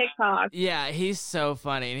his TikTok. Yeah, he's so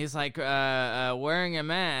funny. And he's like, wearing a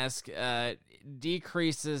mask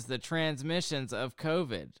decreases the transmissions of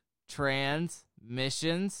COVID.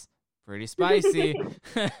 Transmissions? Pretty spicy. Oh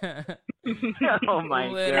my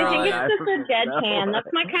god! I think it's just a deadpan.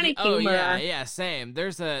 That's my kind of Oh humor. yeah, same.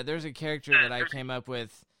 There's a character that I came up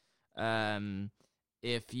with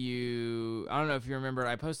if you, I don't know if you remember,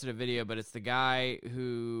 I posted a video, but it's the guy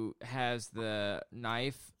who has the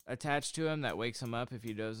knife attached to him that wakes him up if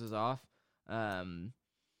he dozes off.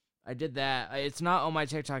 I did that. It's not on my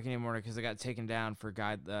TikTok anymore because it got taken down for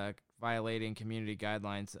violating community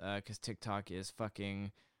guidelines because TikTok is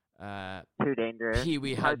fucking Too dangerous. Pee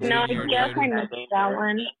Wee Hut No, I Jr. guess dude. I missed that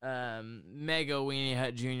one. Mega Weenie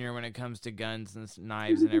Hut Jr. when it comes to guns and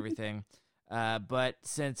knives and everything. But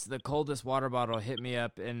since the Coldest Water Bottle hit me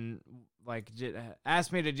up and like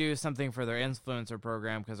asked me to do something for their influencer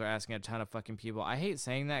program because they're asking a ton of fucking people. I hate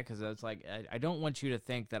saying that because it's like I don't want you to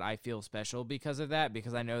think that I feel special because of that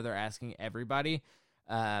because I know they're asking everybody.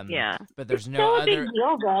 Yeah. But there's It's no still a big other.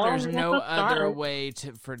 deal, though. There's That's no a other start. way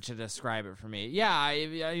to describe it for me. Yeah,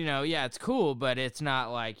 yeah, it's cool, but it's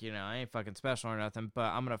not like I ain't fucking special or nothing.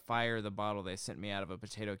 But I'm gonna fire the bottle they sent me out of a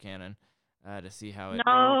potato cannon to see how it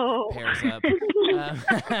No. pairs up.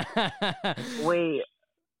 Wait,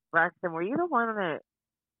 Braxton, were you the one that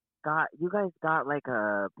you guys got like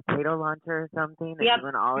a potato launcher or something? And Yep. you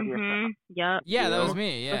and all of your Yep. Yeah, that was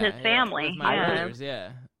me. Yeah, his yeah, family, with my yeah. brothers.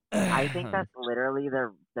 Yeah. I think that's literally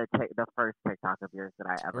the first TikTok of yours that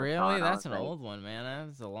I ever saw. really. and I That's was an like, old one, man.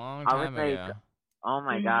 That's a long I was time like, ago. oh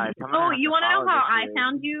my god. Oh, you want to know how I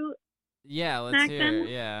found you? Yeah, let's hear it. Maxon?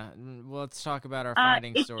 Yeah, well, let's talk about our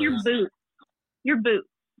finding It's stories. your boot. Your boot.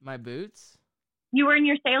 My boots. You were in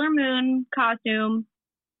your Sailor Moon costume,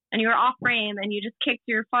 and you were off frame, and you just kicked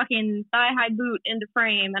your fucking thigh-high boot into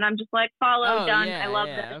frame, and I'm just like, follow, done. Yeah, I love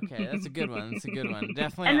yeah, this. Okay, that's a good one. That's a good one.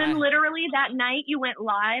 Definitely. And then literally that night, you went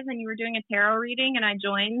live, and you were doing a tarot reading, and I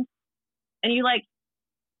joined, and you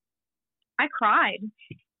I cried.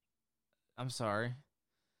 I'm sorry.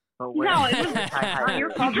 But No, it was not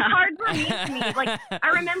your fault. The cards were mean to me. I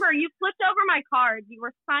remember you flipped over my cards. You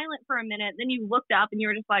were silent for a minute. Then you looked up and you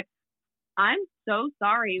were just like, I'm so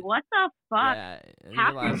sorry. What the fuck? Yeah, your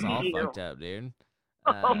happened life's to all you? fucked up, dude.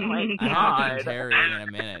 Oh my I haven't done god. tarot reading in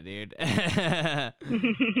a minute, dude.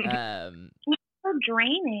 So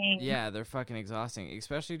draining. Yeah, they're fucking exhausting,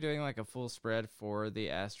 especially doing like a full spread for the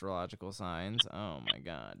astrological signs. Oh my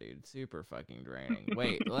god, dude, super fucking draining.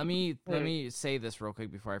 Wait, let me say this real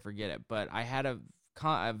quick before I forget it. But I had a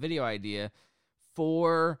video idea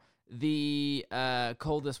for the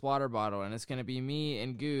coldest water bottle, and it's gonna be me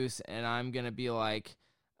and Goose, and I'm gonna be like,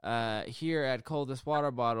 here at Coldest Water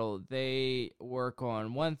Bottle, they work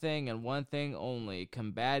on one thing and one thing only: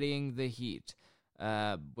 combating the heat.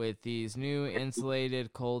 With these new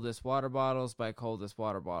insulated Coldest Water Bottles by Coldest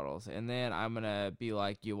Water Bottles. And then I'm going to be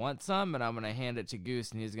like, you want some? And I'm going to hand it to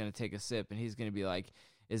Goose, and he's going to take a sip, and he's going to be like,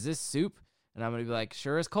 is this soup? And I'm going to be like,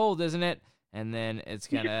 sure is cold, isn't it? And then it's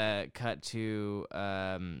going to cut to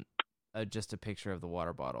just a picture of the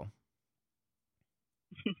water bottle.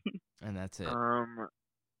 And that's it.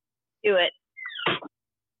 Do it.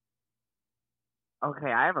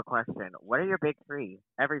 Okay, I have a question. What are your big three?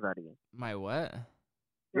 Everybody. My what?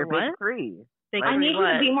 Your what? big three. Big Like, I need you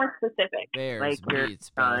what? to be more specific. Bears, Like your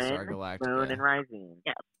Beats, Battlestar sun, Galactica. moon, and rising.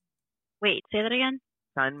 Yeah. Wait, say that again.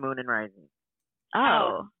 Sun, moon, and rising.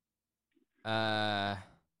 Oh. I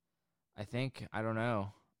think I don't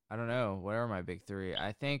know. What are my big three?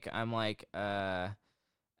 I think I'm like an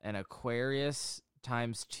Aquarius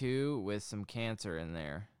times 2 with some Cancer in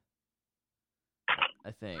there. I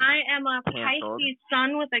think. I am a Canceled. Pisces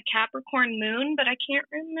sun with a Capricorn moon, but I can't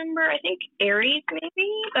remember. I think Aries maybe,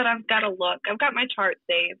 but I've got to look. I've got my chart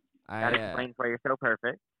saved. That explains why you're so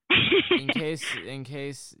perfect. in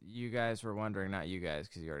case you guys were wondering, not you guys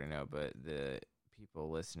because you already know, but the people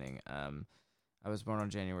listening, I was born on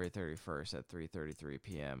January 31st at 3:33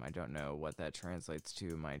 p.m. I don't know what that translates to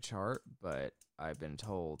in my chart, but I've been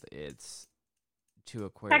told it's two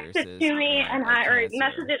Aquariuses. Text it to me and a or Cancer.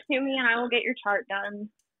 message it to me, and I will get your chart done.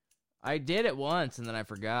 I did it once and then I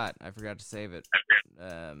forgot. I forgot to save it.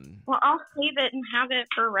 Well, I'll save it and have it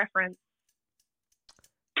for reference.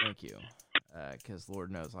 Thank you. Because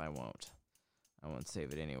Lord knows I won't. I won't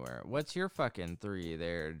save it anywhere. What's your fucking 3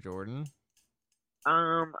 there, Jordan?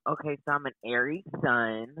 Okay, so I'm an Aries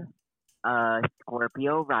sun,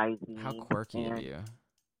 Scorpio rising. How quirky and, of you.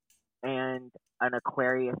 And an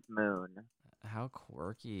Aquarius moon. How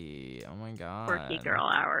quirky. Oh my god. Quirky girl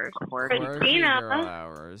hours. Quirky. Quirky Christina. girl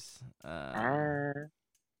hours.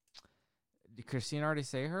 Did Christine already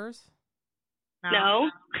say hers?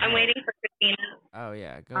 No, I'm waiting for Christina. Oh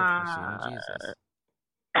yeah, go Christina. Jesus.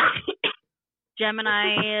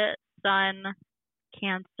 Gemini, Sun,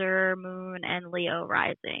 Cancer, Moon, and Leo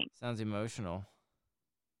rising. Sounds emotional.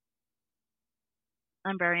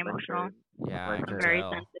 I'm very emotional. Yeah, I I'm can very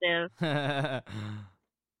tell. sensitive.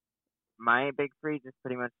 My big three just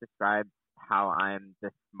pretty much describes how I'm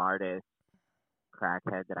the smartest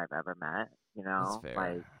crackhead that I've ever met. You That's know, fair.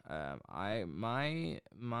 like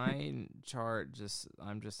My chart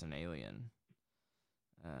I'm just an alien.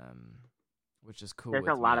 Which is cool. there's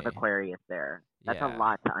with a lot of me. Aquarius there. That's Yeah. a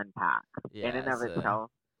lot to unpack Yeah, in and of it's a-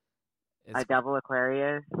 itself. A It's double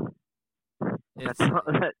Aquarius. it's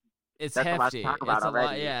That's it's that's a lot to hefty. talk about It's a lot.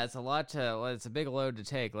 already. Yeah, it's a lot to. It's a big load to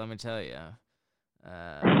take. Let me tell you.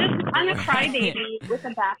 I'm a crybaby with a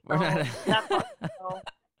We're backbone. not- That's also.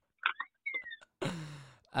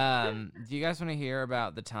 Do you guys want to hear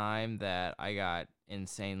about the time that I got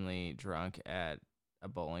insanely drunk at a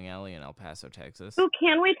bowling alley in El Paso, Texas? Ooh,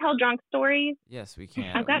 can we tell drunk stories? Yes, we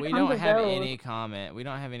can. I've got We tons don't of have those. any comment. We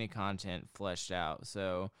don't have any content fleshed out.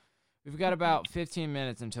 So we've got about 15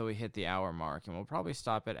 minutes until we hit the hour mark, and we'll probably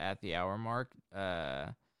stop it at the hour mark.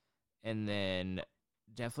 And then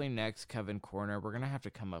definitely next Coven Corner, we're gonna have to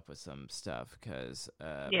come up with some stuff because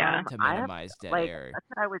Yeah. to I have, minimize dead like air.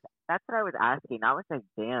 that's what I was asking. I was like,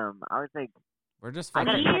 damn. I was like, We're just I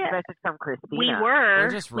got a fucking. text message from Christina. We We're were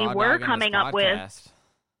just we raw were dogging coming this up with podcast.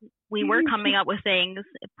 things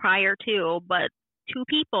prior to, but two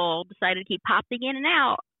people decided to keep popping in and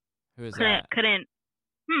out. Who is Couldn't that? couldn't.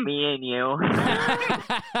 Me and you.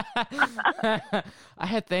 I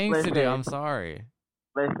had things to do. Listen. I'm sorry.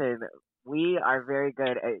 Listen, we are very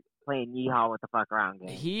good at playing yeehaw with the fuck around game.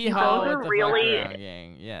 He You hauled both with the are really- fuck around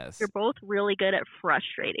gang. Yes. You're both really good at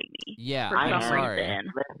frustrating me. Yeah, for I'm some sorry.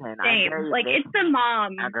 reason. Listen, I'm Same. very Like, it's the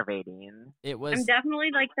mom. aggravating. It I'm was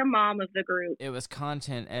definitely like the mom of the group. it was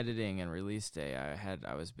content editing and release day.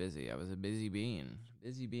 I was busy. I was a busy bean.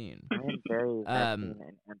 Busy bean. I am very vexing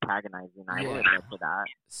and antagonizing. I will yeah. admit to that.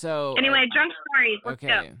 So Anyway, drunk stories. Let's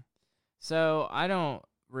okay. go. So I don't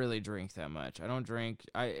really drink that much. I don't drink.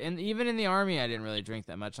 And even in the army, I didn't really drink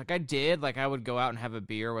that much. Like I did. Like I would go out and have a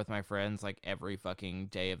beer with my friends like every fucking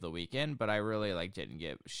day of the weekend. But I really like didn't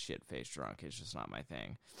get shit faced drunk. It's just not my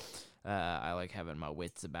thing. I like having my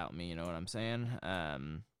wits about me. You know what I'm saying?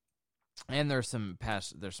 And there's some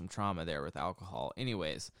trauma there with alcohol.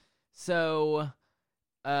 Anyways, so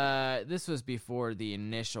this was before the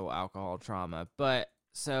initial alcohol trauma. But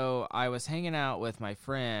so I was hanging out with my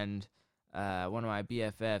friend. One of my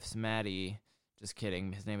BFFs, Maddie. Just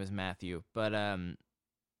kidding. His name is Matthew. But I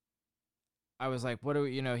was like, "What do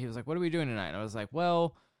we?" You know, he was like, "What are we doing tonight?" And I was like,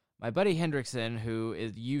 "Well, my buddy Hendrickson, who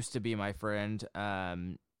used to be my friend,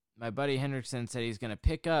 my buddy Hendrickson said he's gonna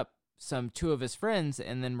pick up two of his friends,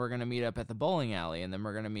 and then we're gonna meet up at the bowling alley, and then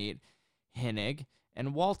we're gonna meet Hennig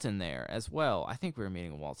and Walton there as well. I think we were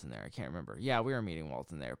meeting Walton there. I can't remember. Yeah, we were meeting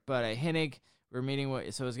Walton there. But Hennig, we were meeting.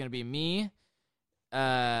 So it was gonna be me,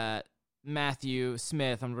 Matthew,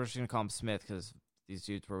 Smith. I'm just going to call him Smith because these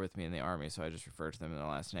dudes were with me in the army, so I just refer to them in their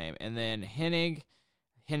last name. And then Hennig,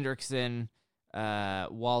 Hendrickson,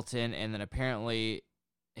 Walton, and then apparently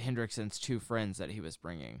Hendrickson's two friends that he was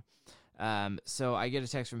bringing. So I get a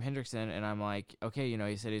text from Hendrickson, and I'm like, okay, you know,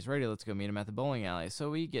 he said he's ready. Let's go meet him at the bowling alley.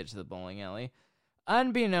 So we get to the bowling alley.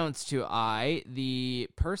 Unbeknownst to the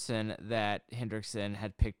person that Hendrickson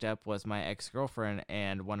had picked up was my ex-girlfriend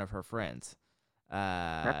and one of her friends.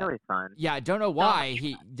 That's always fun. Yeah, I don't know why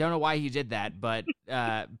he did that, but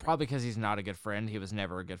probably because he's not a good friend. He was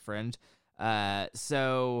never a good friend.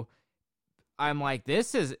 So I'm like,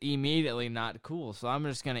 this is immediately not cool. So I'm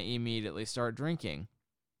just gonna immediately start drinking.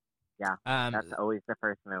 Yeah, that's always the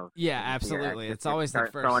first move. Yeah, absolutely. It's always the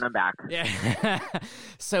start first. throwing them back. Yeah.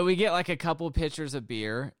 So we get like a couple pitchers of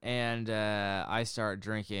beer, and I start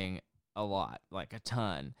drinking a lot, like a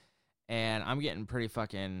ton. And I'm getting pretty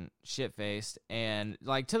fucking shit-faced. And,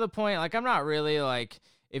 like, to the point, like, I'm not really, like,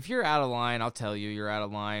 if you're out of line, I'll tell you you're out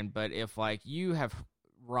of line. But if, like, you have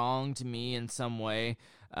wronged me in some way,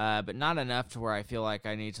 but not enough to where I feel like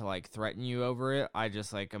I need to, like, threaten you over it,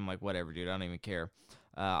 I'm like, whatever, dude, I don't even care.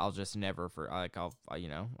 I'll just never,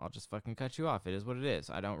 I'll just fucking cut you off. It is what it is.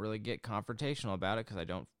 I don't really get confrontational about it because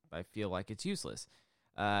I feel like it's useless.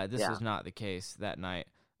 This was not the case that night.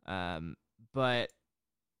 But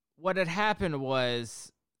what had happened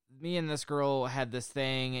was me and this girl had this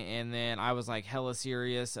thing, and then I was like hella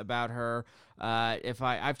serious about her.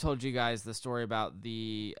 I've told you guys the story about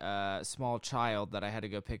the small child that I had to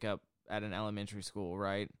go pick up at an elementary school,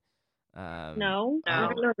 right? No, I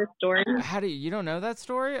don't know the story. How do you don't know that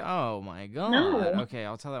story? Oh my god. No. Okay,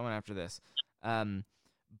 I'll tell that one after this.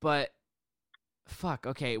 But fuck,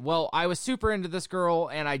 okay. Well, I was super into this girl,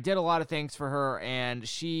 and I did a lot of things for her, and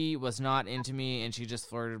she was not into me, and she just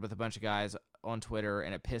flirted with a bunch of guys on Twitter,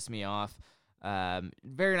 and it pissed me off.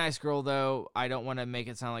 Very nice girl, though. I don't want to make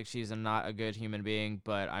it sound like she's not a good human being,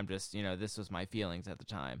 but I'm just, this was my feelings at the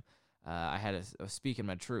time. I had to speak in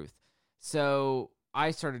my truth. So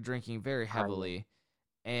I started drinking very heavily,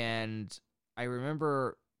 and I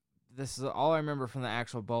remember, this is all I remember from the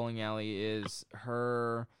actual bowling alley is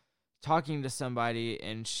her talking to somebody,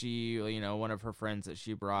 and she, one of her friends that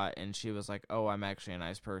she brought, and she was like, oh, I'm actually a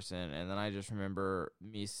nice person. And then I just remember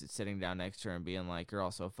me sitting down next to her and being like, you're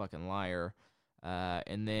also a fucking liar.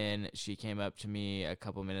 And then she came up to me a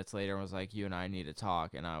couple minutes later and was like, you and I need to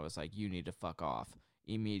talk. And I was like, you need to fuck off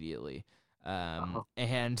immediately.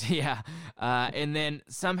 And yeah, and then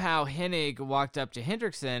somehow Hennig walked up to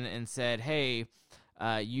Hendrickson and said, hey,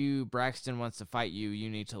 Braxton wants to fight you. You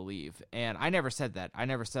need to leave. And I never said that. I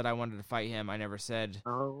never said I wanted to fight him. I never said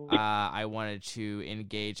I wanted to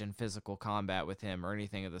engage in physical combat with him or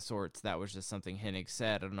anything of the sorts. That was just something Hennig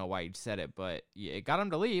said. I don't know why he said it, but it got him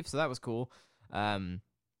to leave, so that was cool. And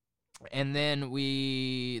then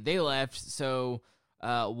they left, so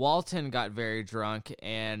Walton got very drunk,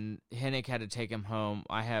 and Hennig had to take him home.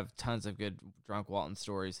 I have tons of good drunk Walton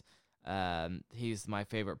stories. He's my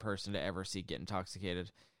favorite person to ever see get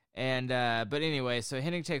intoxicated. And but anyway, so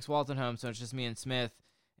Hennig takes Walton home, so it's just me and Smith,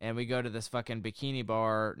 and we go to this fucking bikini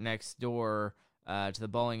bar next door to the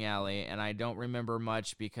bowling alley, and I don't remember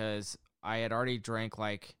much because I had already drank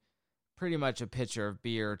like pretty much a pitcher of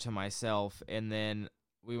beer to myself, and then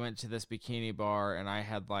we went to this bikini bar, and I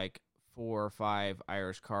had like 4 or 5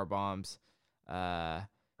 Irish car bombs. Oh,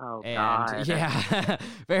 and God. yeah,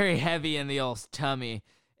 very heavy in the old tummy.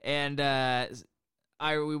 And I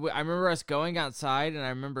remember us going outside, and I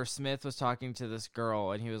remember Smith was talking to this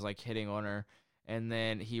girl, and he was like hitting on her, and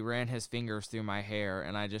then he ran his fingers through my hair,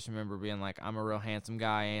 and I just remember being like, I'm a real handsome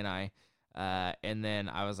guy, ain't I? And then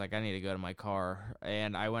I was like, I need to go to my car,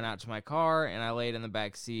 and I went out to my car, and I laid in the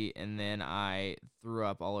back seat, and then I threw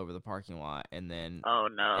up all over the parking lot, and then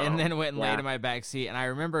went and laid in my back seat. And I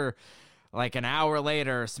remember like an hour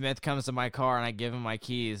later, Smith comes to my car, and I give him my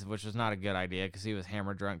keys, which was not a good idea because he was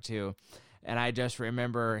hammered drunk too. And I just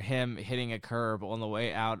remember him hitting a curb on the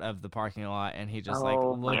way out of the parking lot, and he just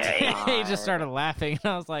looked. He just started laughing,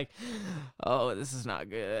 and I was like, "Oh, this is not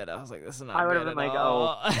good." I was like, "This is not." I would good have been at like,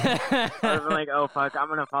 all. I would have been like, "Oh fuck, I'm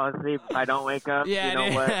gonna fall asleep if I don't wake up." Yeah,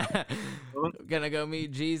 you know what? Gonna go meet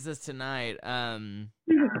Jesus tonight. No,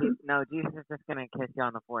 Jesus is just gonna kiss you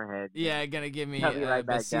on the forehead. Yeah, gonna give me Tell me right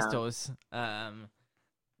back down. besitos.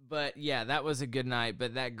 But yeah, that was a good night.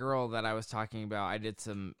 But that girl that I was talking about, I did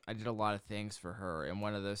a lot of things for her, and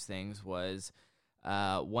one of those things was,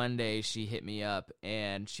 one day she hit me up,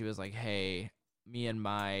 and she was like, "Hey, me and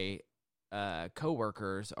my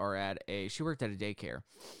coworkers are she worked at a daycare.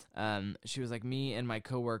 She was like, me and my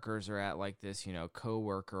coworkers are at like this,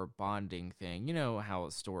 coworker bonding thing. You know how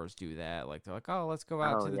stores do that? Like they're like, oh, let's go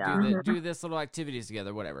out do this little activities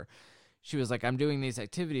together, whatever." She was like, I'm doing these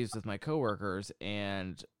activities with my coworkers,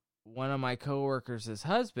 and one of my coworkers'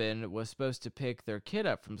 husband was supposed to pick their kid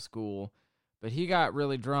up from school, but he got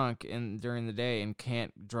really drunk during the day and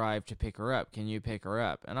can't drive to pick her up. Can you pick her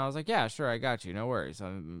up? And I was like, yeah, sure, I got you. No worries.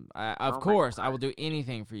 Of course, I will do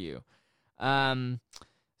anything for you.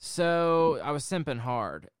 So I was simping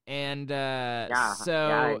hard, and you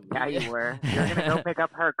were. You're gonna go pick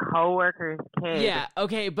up her coworker's kid. Yeah,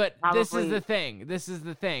 okay, but this is the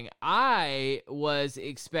thing. I was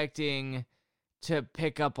expecting to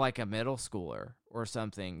pick up like a middle schooler or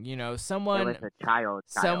something, someone. It was a child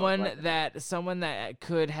someone that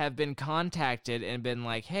could have been contacted and been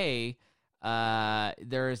like, hey,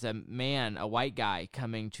 there is a white guy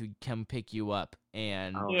coming to come pick you up,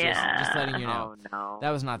 and just letting you know. Oh, no. That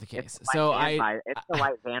was not the case. It's the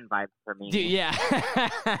white van vibe for me. Dude, yeah.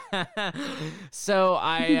 So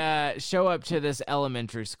I show up to this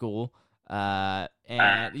elementary school, and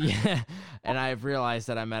I've realized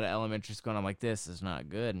that I'm at an elementary school, and I'm like, this is not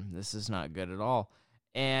good. This is not good at all.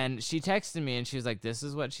 And she texted me, and she was like, this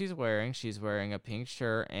is what she's wearing. She's wearing a pink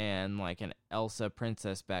shirt and like an Elsa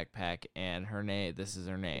princess backpack, and this is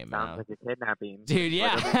her name. Sounds like a kidnapping. Dude,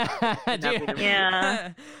 yeah. Dude,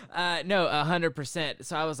 yeah. No, 100%.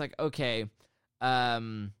 So I was like, okay,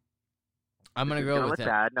 I'm going to go with it.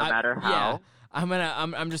 That, no matter how. Yeah,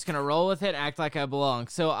 I'm just going to roll with it, act like I belong.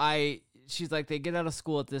 So she's like, they get out of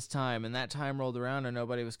school at this time, and that time rolled around and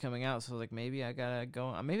nobody was coming out. So I was like, maybe I gotta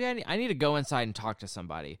go. Maybe I need to go inside and talk to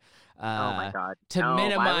somebody. Oh my God! To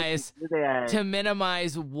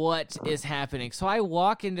minimize what is happening. So I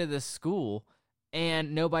walk into the school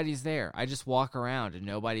and nobody's there. I just walk around and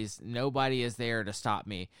nobody is there to stop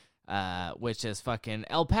me. Which is fucking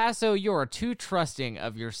El Paso. You're too trusting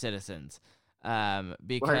of your citizens.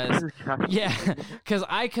 Because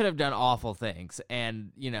I could have done awful things,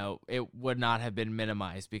 and it would not have been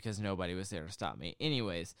minimized because nobody was there to stop me.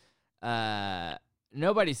 Anyways,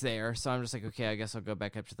 nobody's there, so I'm just like, okay, I guess I'll go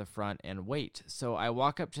back up to the front and wait. So I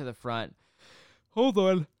walk up to the front. Hold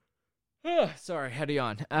on. Sorry, had to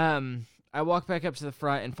yawn. I walk back up to the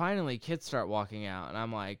front, and finally kids start walking out, and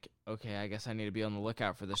I'm like, okay, I guess I need to be on the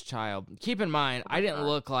lookout for this child. Keep in mind, I didn't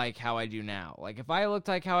look like how I do now. Like, if I looked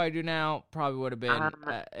like how I do now, probably would have been,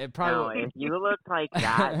 it probably No, if you looked like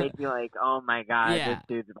that, they'd be like, "Oh my god, Yeah. this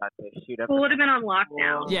dude's about to shoot up." Who the would have been on school."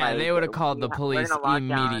 lockdown? yeah, Like, they would have called the we're in police a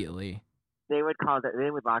lockdown. immediately. They would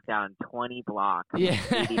they would lock down 20 blocks Yeah.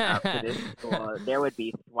 leading up to this school. There would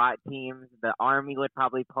be SWAT teams. The army would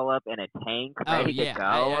probably pull up in a tank Oh ready yeah, to go.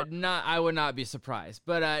 I would not be surprised.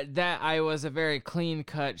 But that I was a very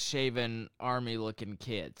clean-cut, shaven, army-looking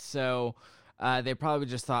kid, so they probably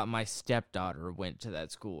just thought my stepdaughter went to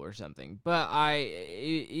that school or something. But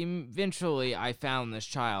eventually I found this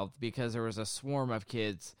child because there was a swarm of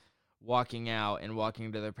kids walking out and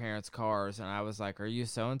walking to their parents' cars, and I was like, "Are you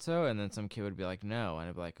so and so?" And then some kid would be like, "No," and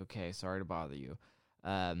I'd be like, "Okay, sorry to bother you."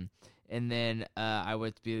 And then I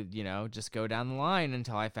would be, just go down the line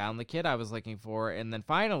until I found the kid I was looking for, and then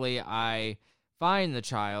finally I find the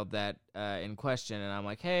child that in question, and I'm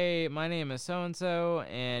like, "Hey, my name is so and so,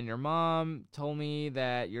 and your mom told me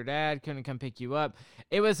that your dad couldn't come pick you up."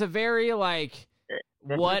 It was a very like.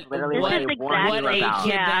 This What is literally what, what they warn what you a about.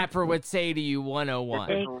 kidnapper would say to you 101.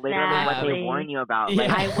 This is literally what they warn you about. Like,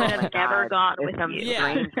 Yeah. I would oh have my never God, gone if with some you. Yeah.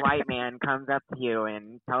 strange white man comes up to you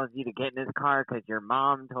and tells you to get in his car because your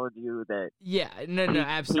mom told you that Yeah, no, he's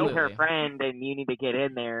absolutely. her friend and you need to get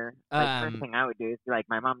in there. Like, first Um, thing I would do is be like,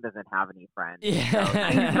 my mom doesn't have any friends.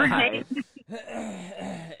 Yeah. Right.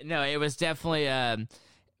 No, it was definitely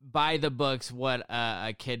by the books what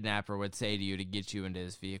a kidnapper would say to you to get you into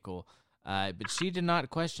his vehicle. But she did not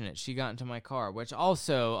question it. She got into my car, which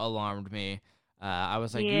also alarmed me. I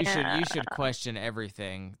was like, you should question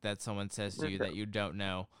everything that someone says to you that you don't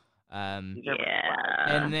know. These are red Yeah.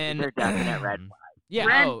 flags. And then These are definite red flags. Yeah,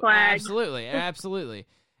 Red flags. absolutely.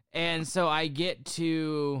 And so I get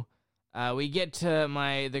to we get to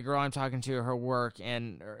the girl I'm talking to, her work,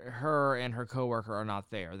 and her and her coworker are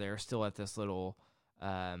not there. They're still at this little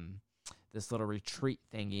retreat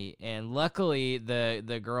thingy. And luckily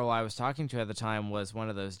the girl I was talking to at the time was one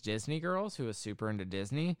of those Disney girls who was super into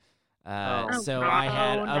Disney. So I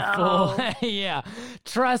had a full yeah,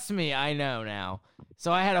 trust me, I know now.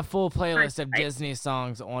 So I had a full playlist of Disney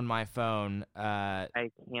songs on my phone.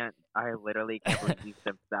 I literally can't believe you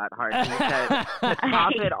stepped that hard. To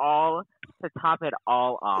top it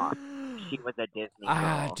all off, she was a Disney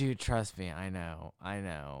girl. Dude, trust me, I know.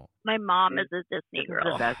 My mom is a Disney This is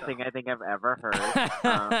girl. the best thing I think I've ever heard.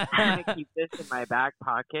 I'm gonna keep this in my back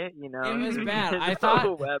pocket. It was bad. It's I a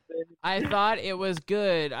thought- weapon. I thought it was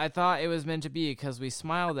good. I thought it was meant to be because we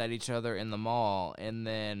smiled at each other in the mall, and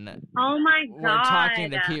then Oh my god!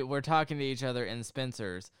 we're talking to each other in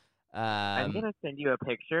Spencer's. I'm gonna send you a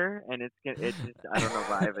picture, and it just I don't know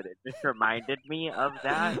why, but it just reminded me of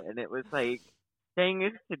that, and it was like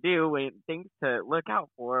things to look out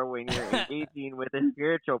for when you're engaging with a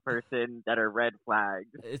spiritual person that are red flags.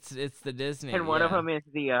 It's the Disney, And one of yeah. them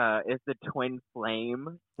is the twin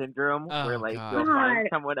flame syndrome, Oh, where like God. you'll find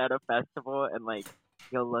someone at a festival and like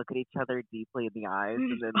you'll look at each other deeply in the eyes,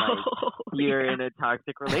 and then like you're in a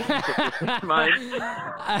toxic relationship for 6 months.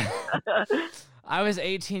 I was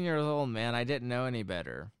 18 years old, man. I didn't know any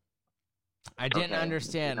better. I didn't Okay,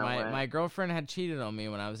 understand. you know what? My girlfriend had cheated on me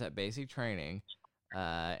when I was at basic training,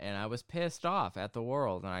 and I was pissed off at the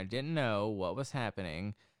world, and I didn't know what was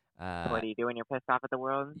happening. What do you do when you're pissed off at the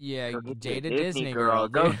world? Yeah, Go you get you date a Disney girl.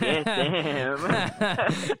 Go dude. get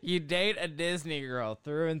them. You date a Disney girl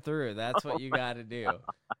through and through. That's what you got to do.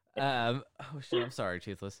 Oh shit! I'm sorry,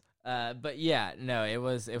 Toothless. But yeah, no, it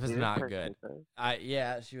was Jesus not Christ, good.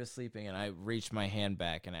 Jesus. She was sleeping, and I reached my hand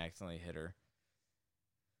back and accidentally hit her.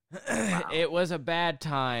 Wow. It was a bad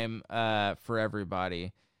time for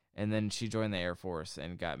everybody. And then she joined the Air Force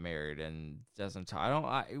and got married and doesn't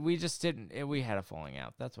talk. We just didn't. We had a falling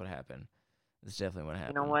out. That's what happened. That's definitely what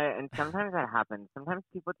happened. You know what? And sometimes that happens. Sometimes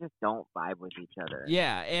people just don't vibe with each other.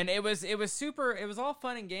 Yeah, and it was super. It was all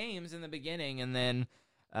fun and games in the beginning, and then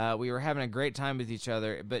we were having a great time with each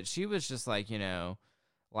other. But she was just like,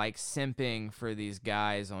 like simping for these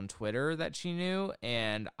guys on Twitter that she knew,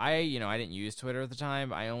 and I didn't use Twitter at the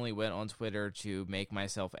time. I only went on Twitter to make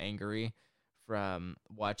myself angry from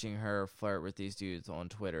watching her flirt with these dudes on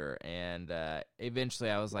Twitter, and eventually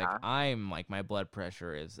I was like, I'm like, my blood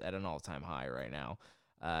pressure is at an all-time high right now,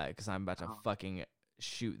 because I'm about to fucking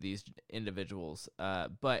shoot these individuals.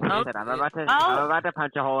 But I'm about to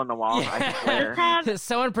punch a hole in the wall. I swear. Have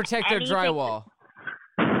someone protect their anything drywall.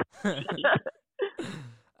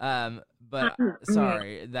 But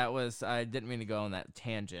sorry, that was, I didn't mean to go on that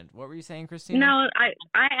tangent. What were you saying, Christina? No,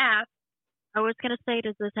 I asked. I was gonna say,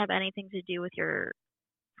 does this have anything to do with your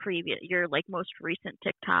your like most recent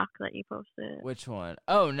TikTok that you posted? Which one?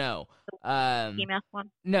 Oh no. Ski mask one?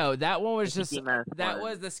 No, that one was The just ski mask that one.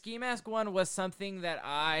 was the ski mask one was something that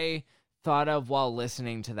I thought of while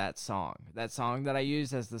listening to that song. That song that I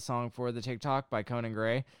used as the song for the TikTok by Conan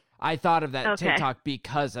Gray. I thought of that Okay. TikTok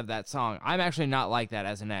because of that song. I'm actually not like that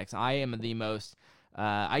as an ex. I am the most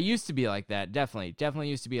I used to be like that. Definitely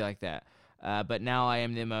used to be like that. But now I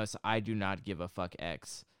am the most I do not give a fuck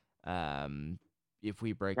ex. If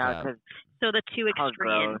we break Yeah, up. because So the two it's called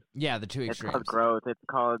extremes. growth. Yeah, the two It's extremes. called growth. It's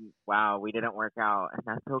called, wow, we didn't work out, and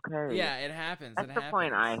that's okay. Yeah, it happens. That's it the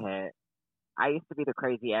point I happens. hit. I used to be the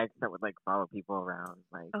crazy ex that would, like, follow people around.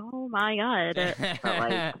 Like, Oh my god.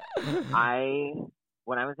 But, like,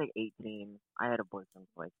 when I was, like, 18, I had a boyfriend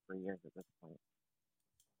for, like, 3 years at this point.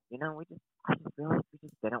 You know, I just realized we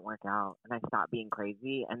just didn't work out, and I stopped being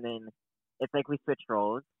crazy, and then it's like we switched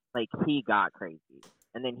roles. Like, he got crazy.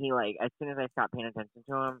 And then he, like, as soon as I stopped paying attention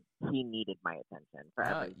to him, he needed my attention for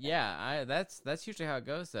everything. Yeah, that's usually how it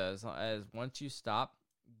goes though. As once you stop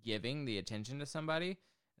giving the attention to somebody,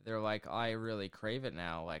 they're like, I really crave it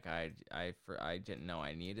now. Like I didn't know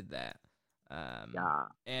I needed that. Yeah.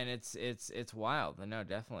 And it's wild. No,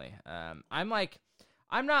 definitely. I'm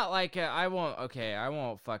not like I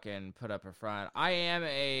won't fucking put up a front. I am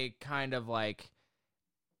a kind of like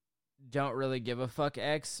don't really give a fuck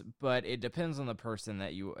ex, but it depends on the person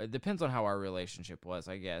it depends on how our relationship was,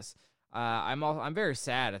 I guess. I'm very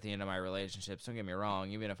sad at the end of my relationships, don't get me wrong,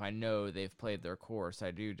 even if I know they've played their course. I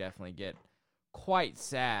do definitely get quite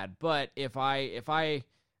sad, but if I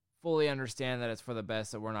fully understand that it's for the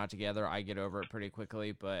best that we're not together, I get over it pretty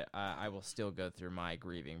quickly, but I will still go through my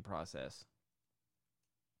grieving process.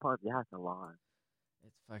 Well, yeah, it's a lot.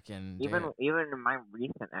 It's fucking Even in my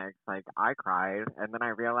recent ex, like, I cried, and then I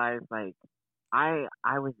realized, like, I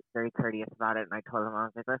was very courteous about it, and I told him, I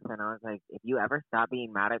was like, listen, I was like, if you ever stop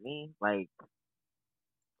being mad at me, like,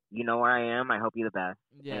 you know where I am, I hope you the best.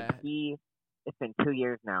 yeah. And it's been 2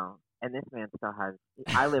 years now, and this man still has,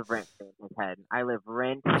 I live rent-free in his head. I live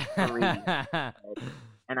rent-free,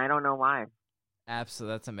 and I don't know why.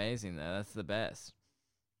 Absolutely, that's amazing though. That's the best.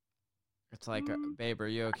 It's like, babe, are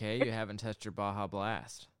you okay? You haven't touched your Baja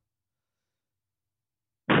Blast.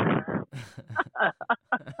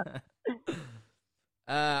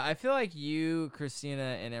 I feel like you,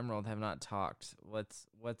 Christina, and Emerald have not talked. What's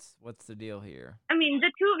the deal here? I mean,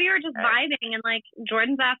 the two of you are just vibing, and like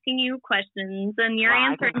Jordan's asking you questions, and you're Well,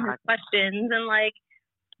 I answering can his talk- questions, and like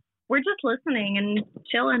we're just listening and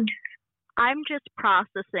chilling. I'm just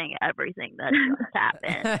processing everything that just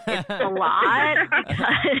happened. It's a lot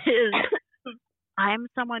because I'm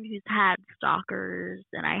someone who's had stalkers,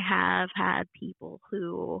 and I have had people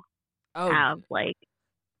who have like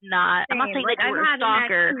not. I'm not saying like that you I've were a had an ex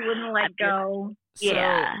stalker. who wouldn't let I'm just- go. So,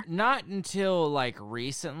 Yeah. not until like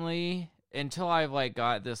recently, until I've like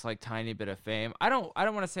got this like tiny bit of fame. I don't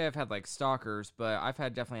want to say I've had like stalkers, but I've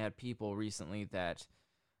definitely had people recently that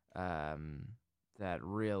that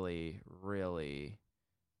really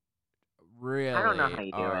I don't know how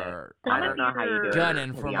you do it. are I don't know how you do it.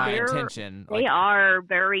 gunning to for be my honest. attention. They are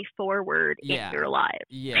very forward Yeah. in your lives.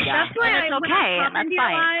 Yeah. That's why And it's when okay, I and come that's into your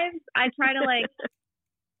fine. lives, I try to like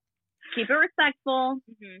keep it respectful.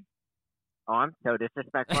 Oh, I'm so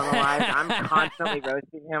disrespectful in the live. I'm constantly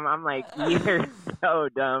roasting him. I'm like, you're so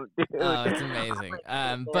dumb, dude. Oh, it's amazing.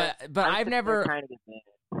 But I'm I've just never. trying to get mad.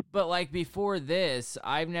 But like before this,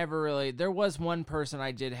 I've never really. There was one person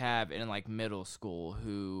I did have in like middle school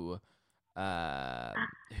who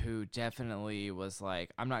definitely was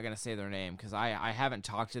like. I'm not gonna say their name because I haven't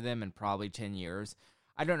talked to them in probably 10 years.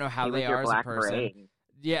 I don't know how He was they your are as a Black person. Beret.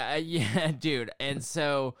 Yeah, dude. And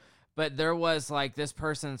so, but there was like this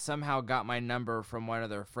person somehow got my number from one of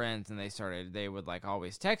their friends, and they would like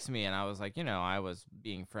always text me, and I was like, I was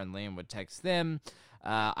being friendly and would text them.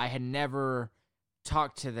 I had never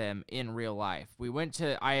talked to them in real life. I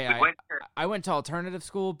went to alternative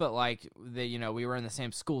school, but like we were in the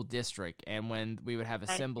same school district, and when we would have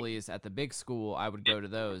assemblies at the big school, I would go to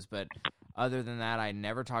those. But other than that, I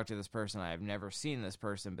never talked to this person. I've never seen this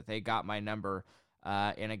person, but they got my number.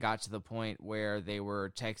 And it got to the point where they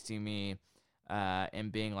were texting me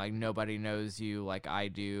and being like, nobody knows you like I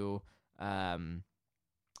do.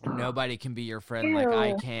 Nobody can be your friend like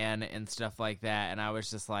I can, and stuff like that. And I was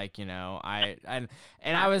just like, I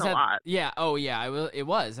was a lot. it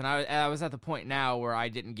was. And I was at the point now where I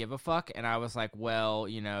didn't give a fuck. And I was like, well,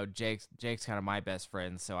 Jake's kind of my best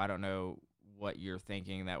friend. So I don't know what you're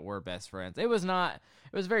thinking that we're best friends. It was a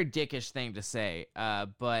very dickish thing to say.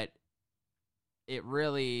 But it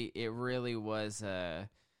really was kind of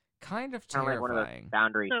Kind of terrifying. like one of those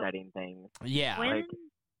boundary So- setting things. Yeah. When Like-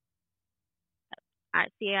 I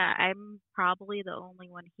see. I'm probably the only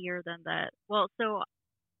one here then that. Well, so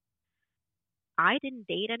I didn't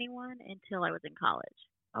date anyone until I was in college.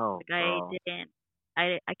 Oh, Like I girl. didn't.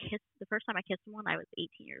 I kissed the first time I kissed someone. I was 18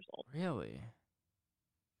 years old. Really?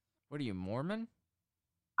 What are you, Mormon?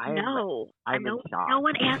 No, I'm in no shock.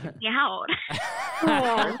 one asked me out.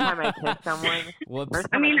 First time I kissed someone. Whoops. First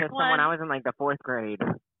time I, mean, kissed someone, I was in like the 4th grade.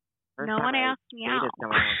 First No time one I asked me dated out.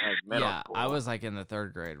 someone was like middle Yeah, school. I was like in the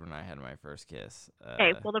 3rd grade when I had my first kiss.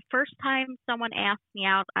 Okay, well, the first time someone asked me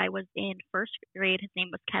out, I was in first grade. His name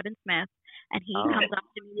was Kevin Smith, and he Oh. comes up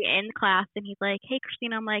to me in class, and he's like, "Hey,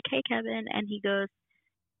 Christina." I'm like, "Hey, Kevin," and he goes,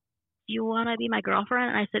 "Do you want to be my girlfriend?"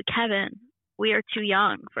 And I said, "Kevin, we are too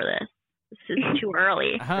young for this. This is too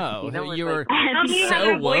early." Oh, You know, you it's were like- And me so have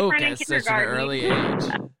a woke boyfriend in at such an kindergarten. early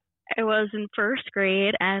age. I was in first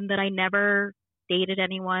grade, and then I never dated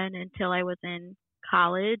anyone until I was in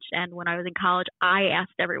college. And when I was in college, I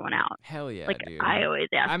asked everyone out. Hell yeah, Like dude. I always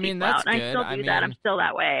ask I mean, people that's out. And good. I still I do that. I'm mean, still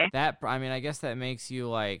that way. I guess that makes you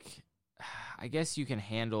like, I guess you can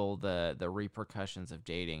handle the repercussions of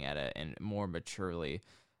dating at a and more maturely.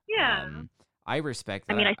 Yeah. I respect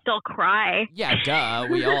that. I mean, I still cry. Yeah, duh,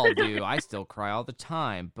 we all do. I still cry all the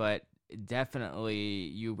time, but definitely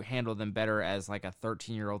you handle them better as like a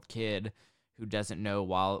 13-year-old kid who doesn't know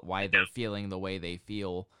why they're feeling the way they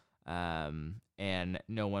feel. And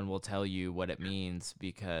no one will tell you what it means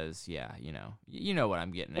because, yeah, you know what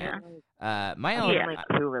I'm getting Yeah. at. My I've own, been Yeah. in like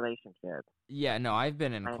 2 relationships. yeah, no, I've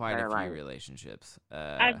been in My quite a entire few life. relationships.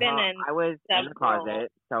 I've been Well, in I was in the several.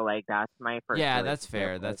 closet, so like that's my first. Yeah, that's relationship,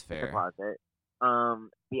 fair, was that's in the fair. closet.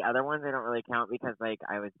 The other ones I don't really count because like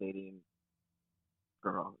I was dating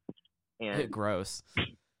girls, and Gross.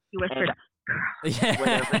 You whispered.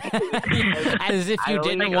 Yeah. As if I you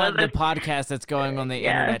always- didn't want the podcast that's going on the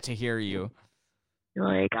Yeah. internet to hear you. You're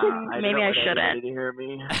like, yeah, maybe didn't I want anybody shouldn't. to hear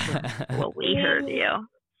me. Well, we heard you.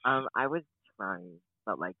 I was trying,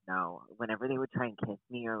 but like no. Whenever they would try and kiss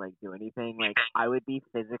me or like do anything, like I would be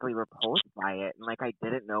physically repulsed by it, and like I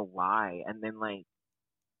didn't know why. And then like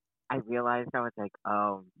I realized I was like,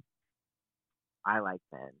 oh, I like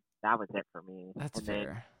men. That was it for me. That's and then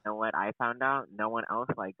fair. you know what I found out? No one else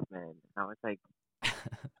likes men. And I was like,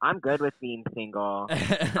 I'm good with being single.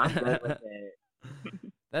 I'm good with it.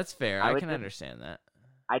 That's fair. I I would can just- understand that.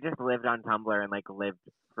 I just lived on Tumblr and like lived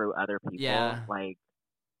through other people. Yeah. Like,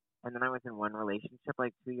 and then I was in one relationship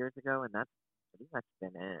like 2 years ago, and that's pretty much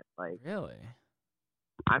been it. Like, Really?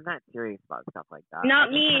 I'm not serious about stuff like that. I Not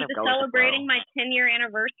just me. kind of Just go with the celebrating flow. my 10-year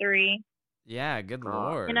anniversary. Yeah, good Oh.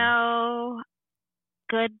 lord. You know,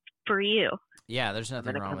 good for you. Yeah, there's I'm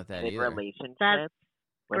nothing in a wrong with that committed either. relationship That's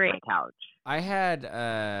with great. my couch. I had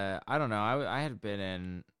I don't know, I had been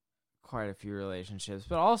in quite a few relationships,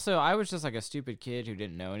 but also I was just like a stupid kid who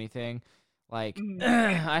didn't know anything. Like Mhm.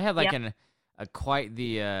 I had like Yep. quite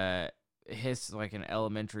the like an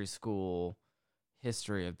elementary school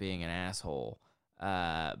history of being an asshole.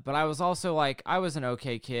 But I was also like I was an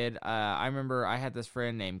okay kid. I remember I had this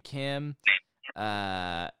friend named Kim.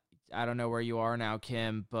 I don't know where you are now,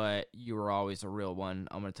 Kim, but you were always a real one.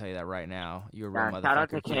 I'm gonna tell you that right now. You were a real Yeah, motherfucker. shout out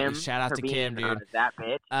to Kim. Shout out for to being, Kim, dude. That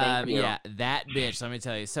bitch. Thank you. Yeah, that bitch. Let me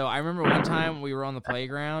tell you. So I remember one time we were on the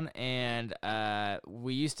playground, and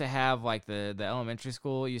we used to have like the elementary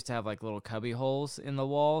school used to have like little cubby holes in the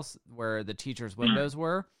walls where the teachers' windows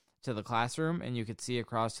were to the classroom, and you could see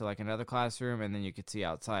across to like another classroom, and then you could see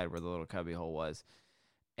outside where the little cubby hole was.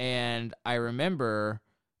 And I remember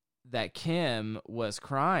that Kim was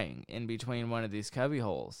crying in between one of these cubby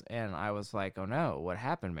holes, and I was like, "Oh no, what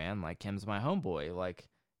happened, man? Like Kim's my homeboy. Like,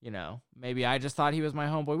 you know, maybe I just thought he was my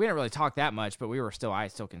homeboy. We didn't really talk that much, but I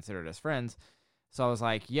still considered us friends." So I was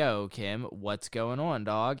like, "Yo, Kim, what's going on,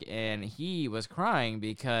 dog?" And he was crying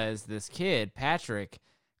because this kid, Patrick,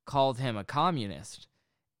 called him a communist.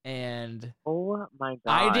 And Oh my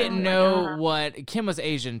god. I didn't know what Kim was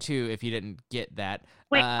Asian too, if you didn't get that.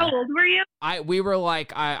 Wait, how old were you? We were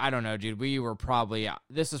like, I don't know, dude. We were probably,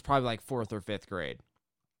 this was probably like 4th or 5th grade.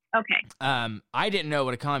 Okay. I didn't know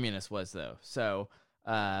what a communist was though. So,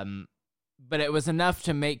 but it was enough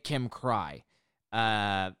to make Kim cry.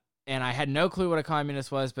 And I had no clue what a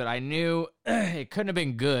communist was, but I knew it couldn't have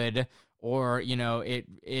been good, or, you know, it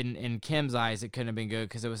in Kim's eyes, it couldn't have been good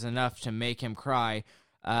because it was enough to make him cry.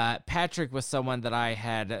 Patrick was someone that I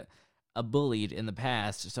had bullied in the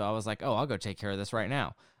past, so I was like, oh, I'll go take care of this right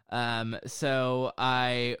now. So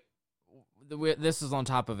this was on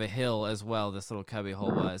top of a hill as well, this little cubby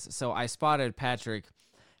hole was. So I spotted Patrick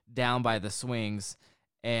down by the swings,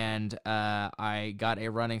 and I got a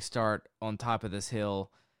running start on top of this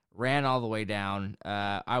hill ran all the way down.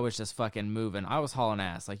 I was just fucking moving. I was hauling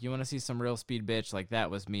ass. Like, you want to see some real speed, bitch? Like,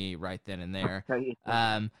 that was me right then and there.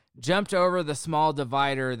 Jumped over the small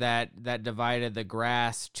divider that divided the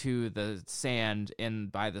grass to the sand in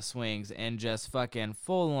by the swings, and just fucking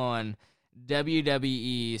full on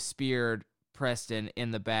WWE speared Preston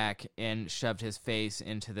in the back and shoved his face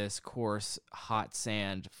into this coarse hot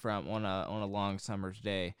sand from on a long summer's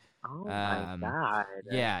day. Oh my God.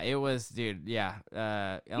 Yeah, it was, dude. Yeah,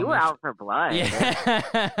 you were out for blood.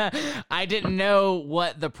 Yeah. I didn't know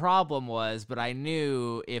what the problem was, but I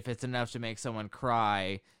knew if it's enough to make someone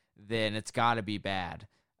cry, then it's got to be bad.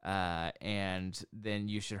 And then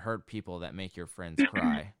you should hurt people that make your friends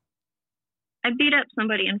cry. I beat up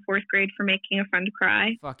somebody in 4th grade for making a friend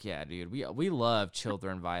cry. Fuck yeah, dude. We love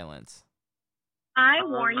children violence. I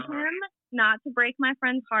warned him not to break my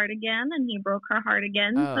friend's heart again, and he broke her heart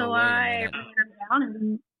again. Oh, so wait a I minute. ran him down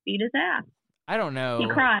and beat his ass. I don't know. He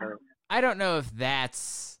cried. I don't know if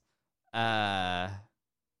that's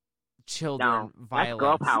children No, violence. that's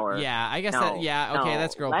girl power. Yeah, I guess No, that. Yeah, okay, no.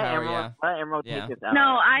 that's girl Let power. Emerald, Yeah. Let Emerald Yeah. take this out. No,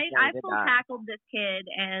 I did full that. tackled this kid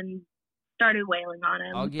and started wailing on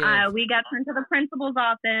I'll him. give- We got sent to the principal's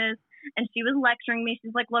office, and she was lecturing me.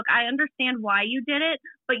 She's like, "Look, I understand why you did it,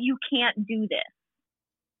 but you can't do this."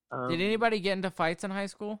 Did anybody get into fights in high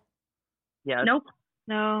school? Yes. Nope.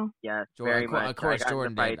 No. Yes. Jordan, Very of much. course, I got into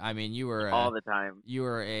Jordan did. fights I mean, you were all the time. you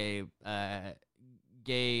were a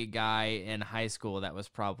gay guy in high school that was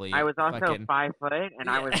probably. I was also fucking... 5 foot, and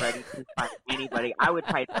I was ready to fight anybody. I would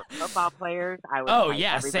fight the football players. I would. Oh fight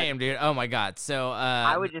yeah, everybody. same dude. Oh my god. So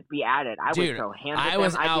I would just be at it. I dude, would throw hands. I at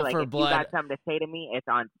was them. I'd out be like, for if blood you got something to say to me, it's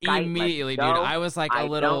on Skype. immediately, Let's dude. go. I was like I a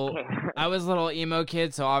little. don't care. I was a little emo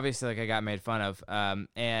kid, so obviously, like, I got made fun of.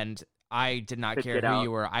 And I did not Took care it who out.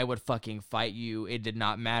 you were. I would fucking fight you. It did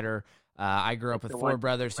not matter. I grew up with the 4 one-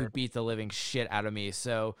 brothers who beat the living shit out of me.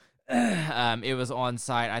 So it was on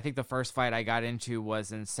site. I think the first fight I got into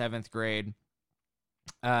was in 7th grade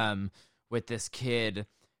with this kid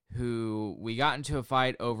who we got into a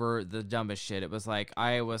fight over the dumbest shit. It was like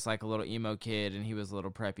I was like a little emo kid and he was a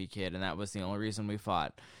little preppy kid, and that was the only reason we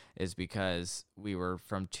fought, is because we were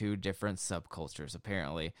from 2 different subcultures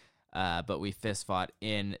apparently. But we fist fought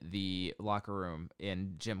in the locker room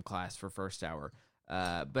in gym class for first hour.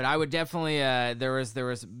 But I would definitely there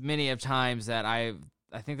was many of times that I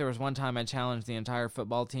think there was one time I challenged the entire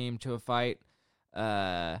football team to a fight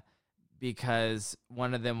because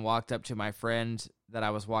one of them walked up to my friend that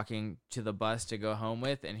I was walking to the bus to go home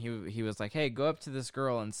with, and he was like, "Hey, go up to this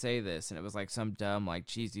girl and say this," and it was like some dumb like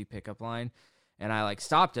cheesy pickup line. And I like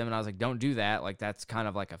stopped him and I was like, "Don't do that. Like, that's kind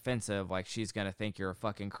of like offensive. Like, she's going to think you're a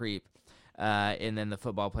fucking creep." And then the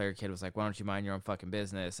football player kid was like, "Why don't you mind your own fucking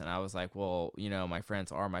business?" And I was like, "Well, you know, my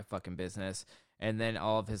friends are my fucking business." And then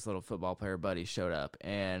all of his little football player buddies showed up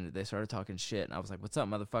and they started talking shit. And I was like, "What's up,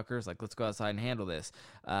 motherfuckers? Like, let's go outside and handle this."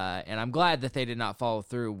 And I'm glad that they did not follow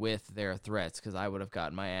through with their threats, because I would have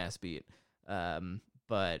gotten my ass beat.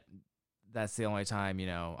 But that's the only time, you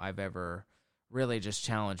know, I've ever really just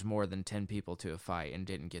challenged more than 10 people to a fight and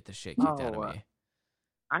didn't get the shit kicked out of me.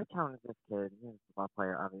 I challenged this kid. He was a football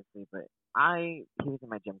player, obviously, but he was in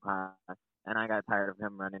my gym class, and I got tired of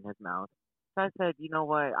him running his mouth. So I said, "You know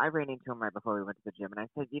what?" I ran into him right before we went to the gym, and I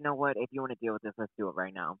said, "You know what? If you want to deal with this, let's do it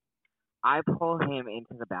right now." I pull him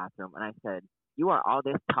into the bathroom, and I said, "You are all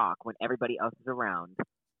this talk when everybody else is around,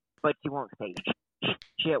 but you won't say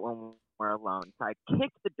shit when we're alone." So I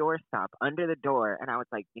kicked the doorstop under the door, and I was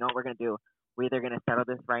like, "You know what we're going to do? We're either going to settle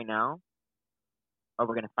this right now, or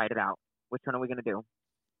we're going to fight it out. Which one are we going to do?"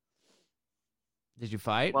 Did you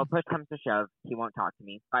fight? Well, push comes to shove, he won't talk to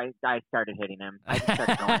me. I started hitting him. I just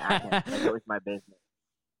started going at him like it was my business.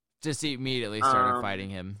 Just immediately started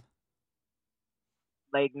fighting him.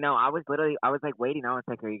 Like, no, I was like waiting. I was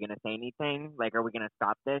like, "Are you gonna say anything? Like, are we gonna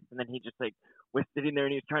stop this?" And then he just like was sitting there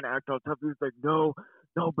and he was trying to act all tough. He was like, "No,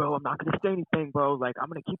 bro, I'm not gonna say anything, bro. Like, I'm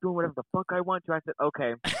gonna keep doing whatever the fuck I want to." I said,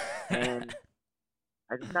 "Okay," and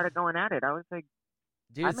I just started going at it. I was like,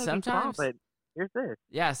 Dude, "I may be strong, sometimes, but here's this."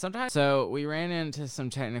 yeah, sometimes. So we ran into some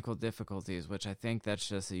technical difficulties, which I think that's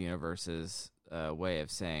just the universe's way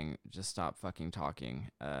of saying just stop fucking talking.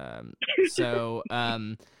 So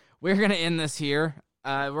we're gonna end this here.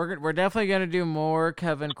 We're definitely gonna do more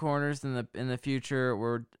Coven corners in the future.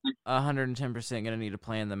 We're 110% gonna need to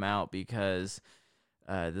plan them out, because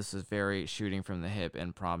this is very shooting from the hip,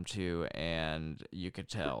 impromptu, and you could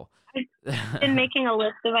tell. Been making a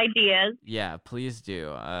list of ideas. Yeah, please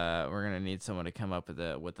do. We're gonna need someone to come up with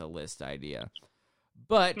a list idea.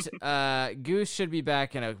 But Goose should be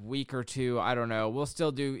back in a week or 2. I don't know. We'll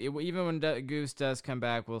still do, even when Goose does come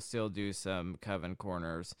back, we'll still do some Coven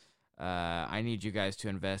corners. I need you guys to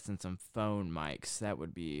invest in some phone mics. That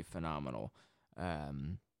would be phenomenal. I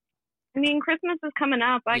mean, Christmas is coming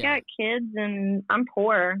up. I Yeah. got kids and I'm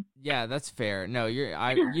poor. Yeah, that's fair. No,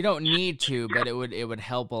 you don't need to, but it would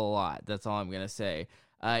help a lot. That's all I'm gonna say.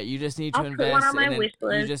 You just need to I'll put one on my wish you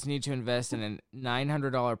list. just need to invest in a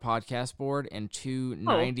 $900 podcast board and two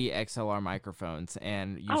 90 XLR microphones,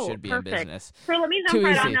 and you should be perfect. in business. So let me Too jump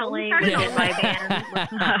right easy. on that link.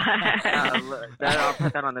 I'll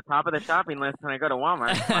put that on the top of the shopping list when I go to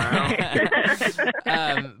Walmart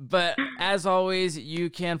tomorrow. But as always,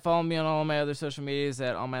 you can follow me on all my other social medias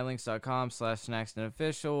at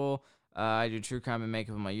allmylinks.com/snacksandofficial. I do true crime and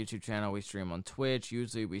makeup on my YouTube channel. We stream on Twitch.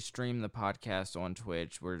 Usually we stream the podcast on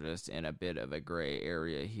Twitch. We're just in a bit of a gray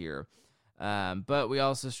area here. But we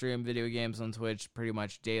also stream video games on Twitch pretty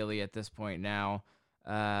much daily at this point now.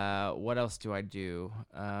 What else do I do?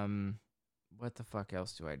 What the fuck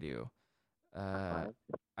else do I do?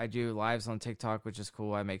 I do lives on TikTok, which is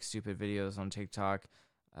cool. I make stupid videos on TikTok.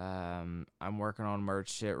 I'm working on merch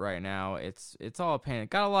shit right now. It's all a pain.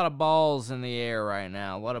 Got a lot of balls in the air right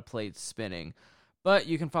now. A lot of plates spinning. But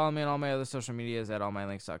you can follow me on all my other social medias at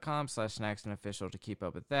allmylinks.com/snacksandofficial to keep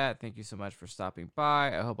up with that. Thank you so much for stopping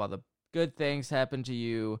by. I hope all the good things happen to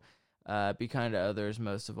you. Be kind to others.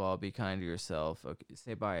 Most of all, be kind to yourself. Okay,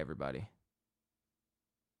 say bye, everybody.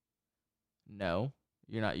 No,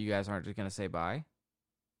 you're not. You guys aren't just gonna say bye.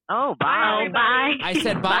 Oh, bye. Oh, bye. I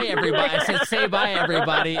said bye, everybody. I said say bye,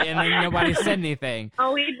 everybody, and then nobody said anything.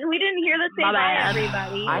 Oh, we didn't hear the say Bye-bye. bye,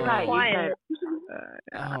 everybody. I thought Quiet. you said.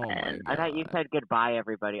 Oh my I thought you said goodbye,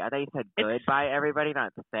 everybody. I thought you said goodbye, everybody,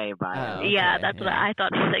 not to say bye. Oh, everybody. Yeah, okay, that's what yeah. I thought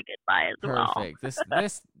to say goodbye as well. Perfect.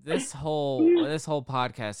 This whole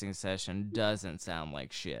podcasting session doesn't sound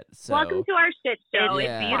like shit. So Welcome to our shit show.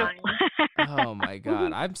 Yeah. It's beautiful. oh my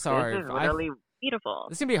god, I'm sorry. This is if really. Beautiful.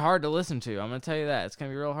 It's gonna be hard to listen to. I'm gonna tell you that. It's gonna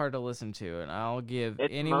be real hard to listen to, and I'll give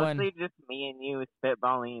It's anyone. mostly just me and you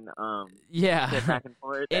spitballing, shit Yeah. back and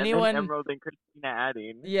forth. Anyone- And then Emerald and Christina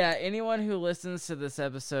adding. Yeah, anyone who listens to this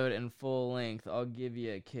episode in full length, I'll give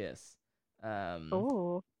you a kiss.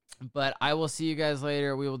 Ooh. But I will see you guys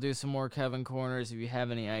later. We will do some more Coven Corners. If you have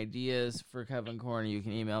any ideas for Coven Corner, you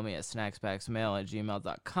can email me at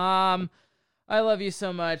snackspacksmail@gmail.com. I love you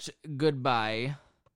so much. Goodbye.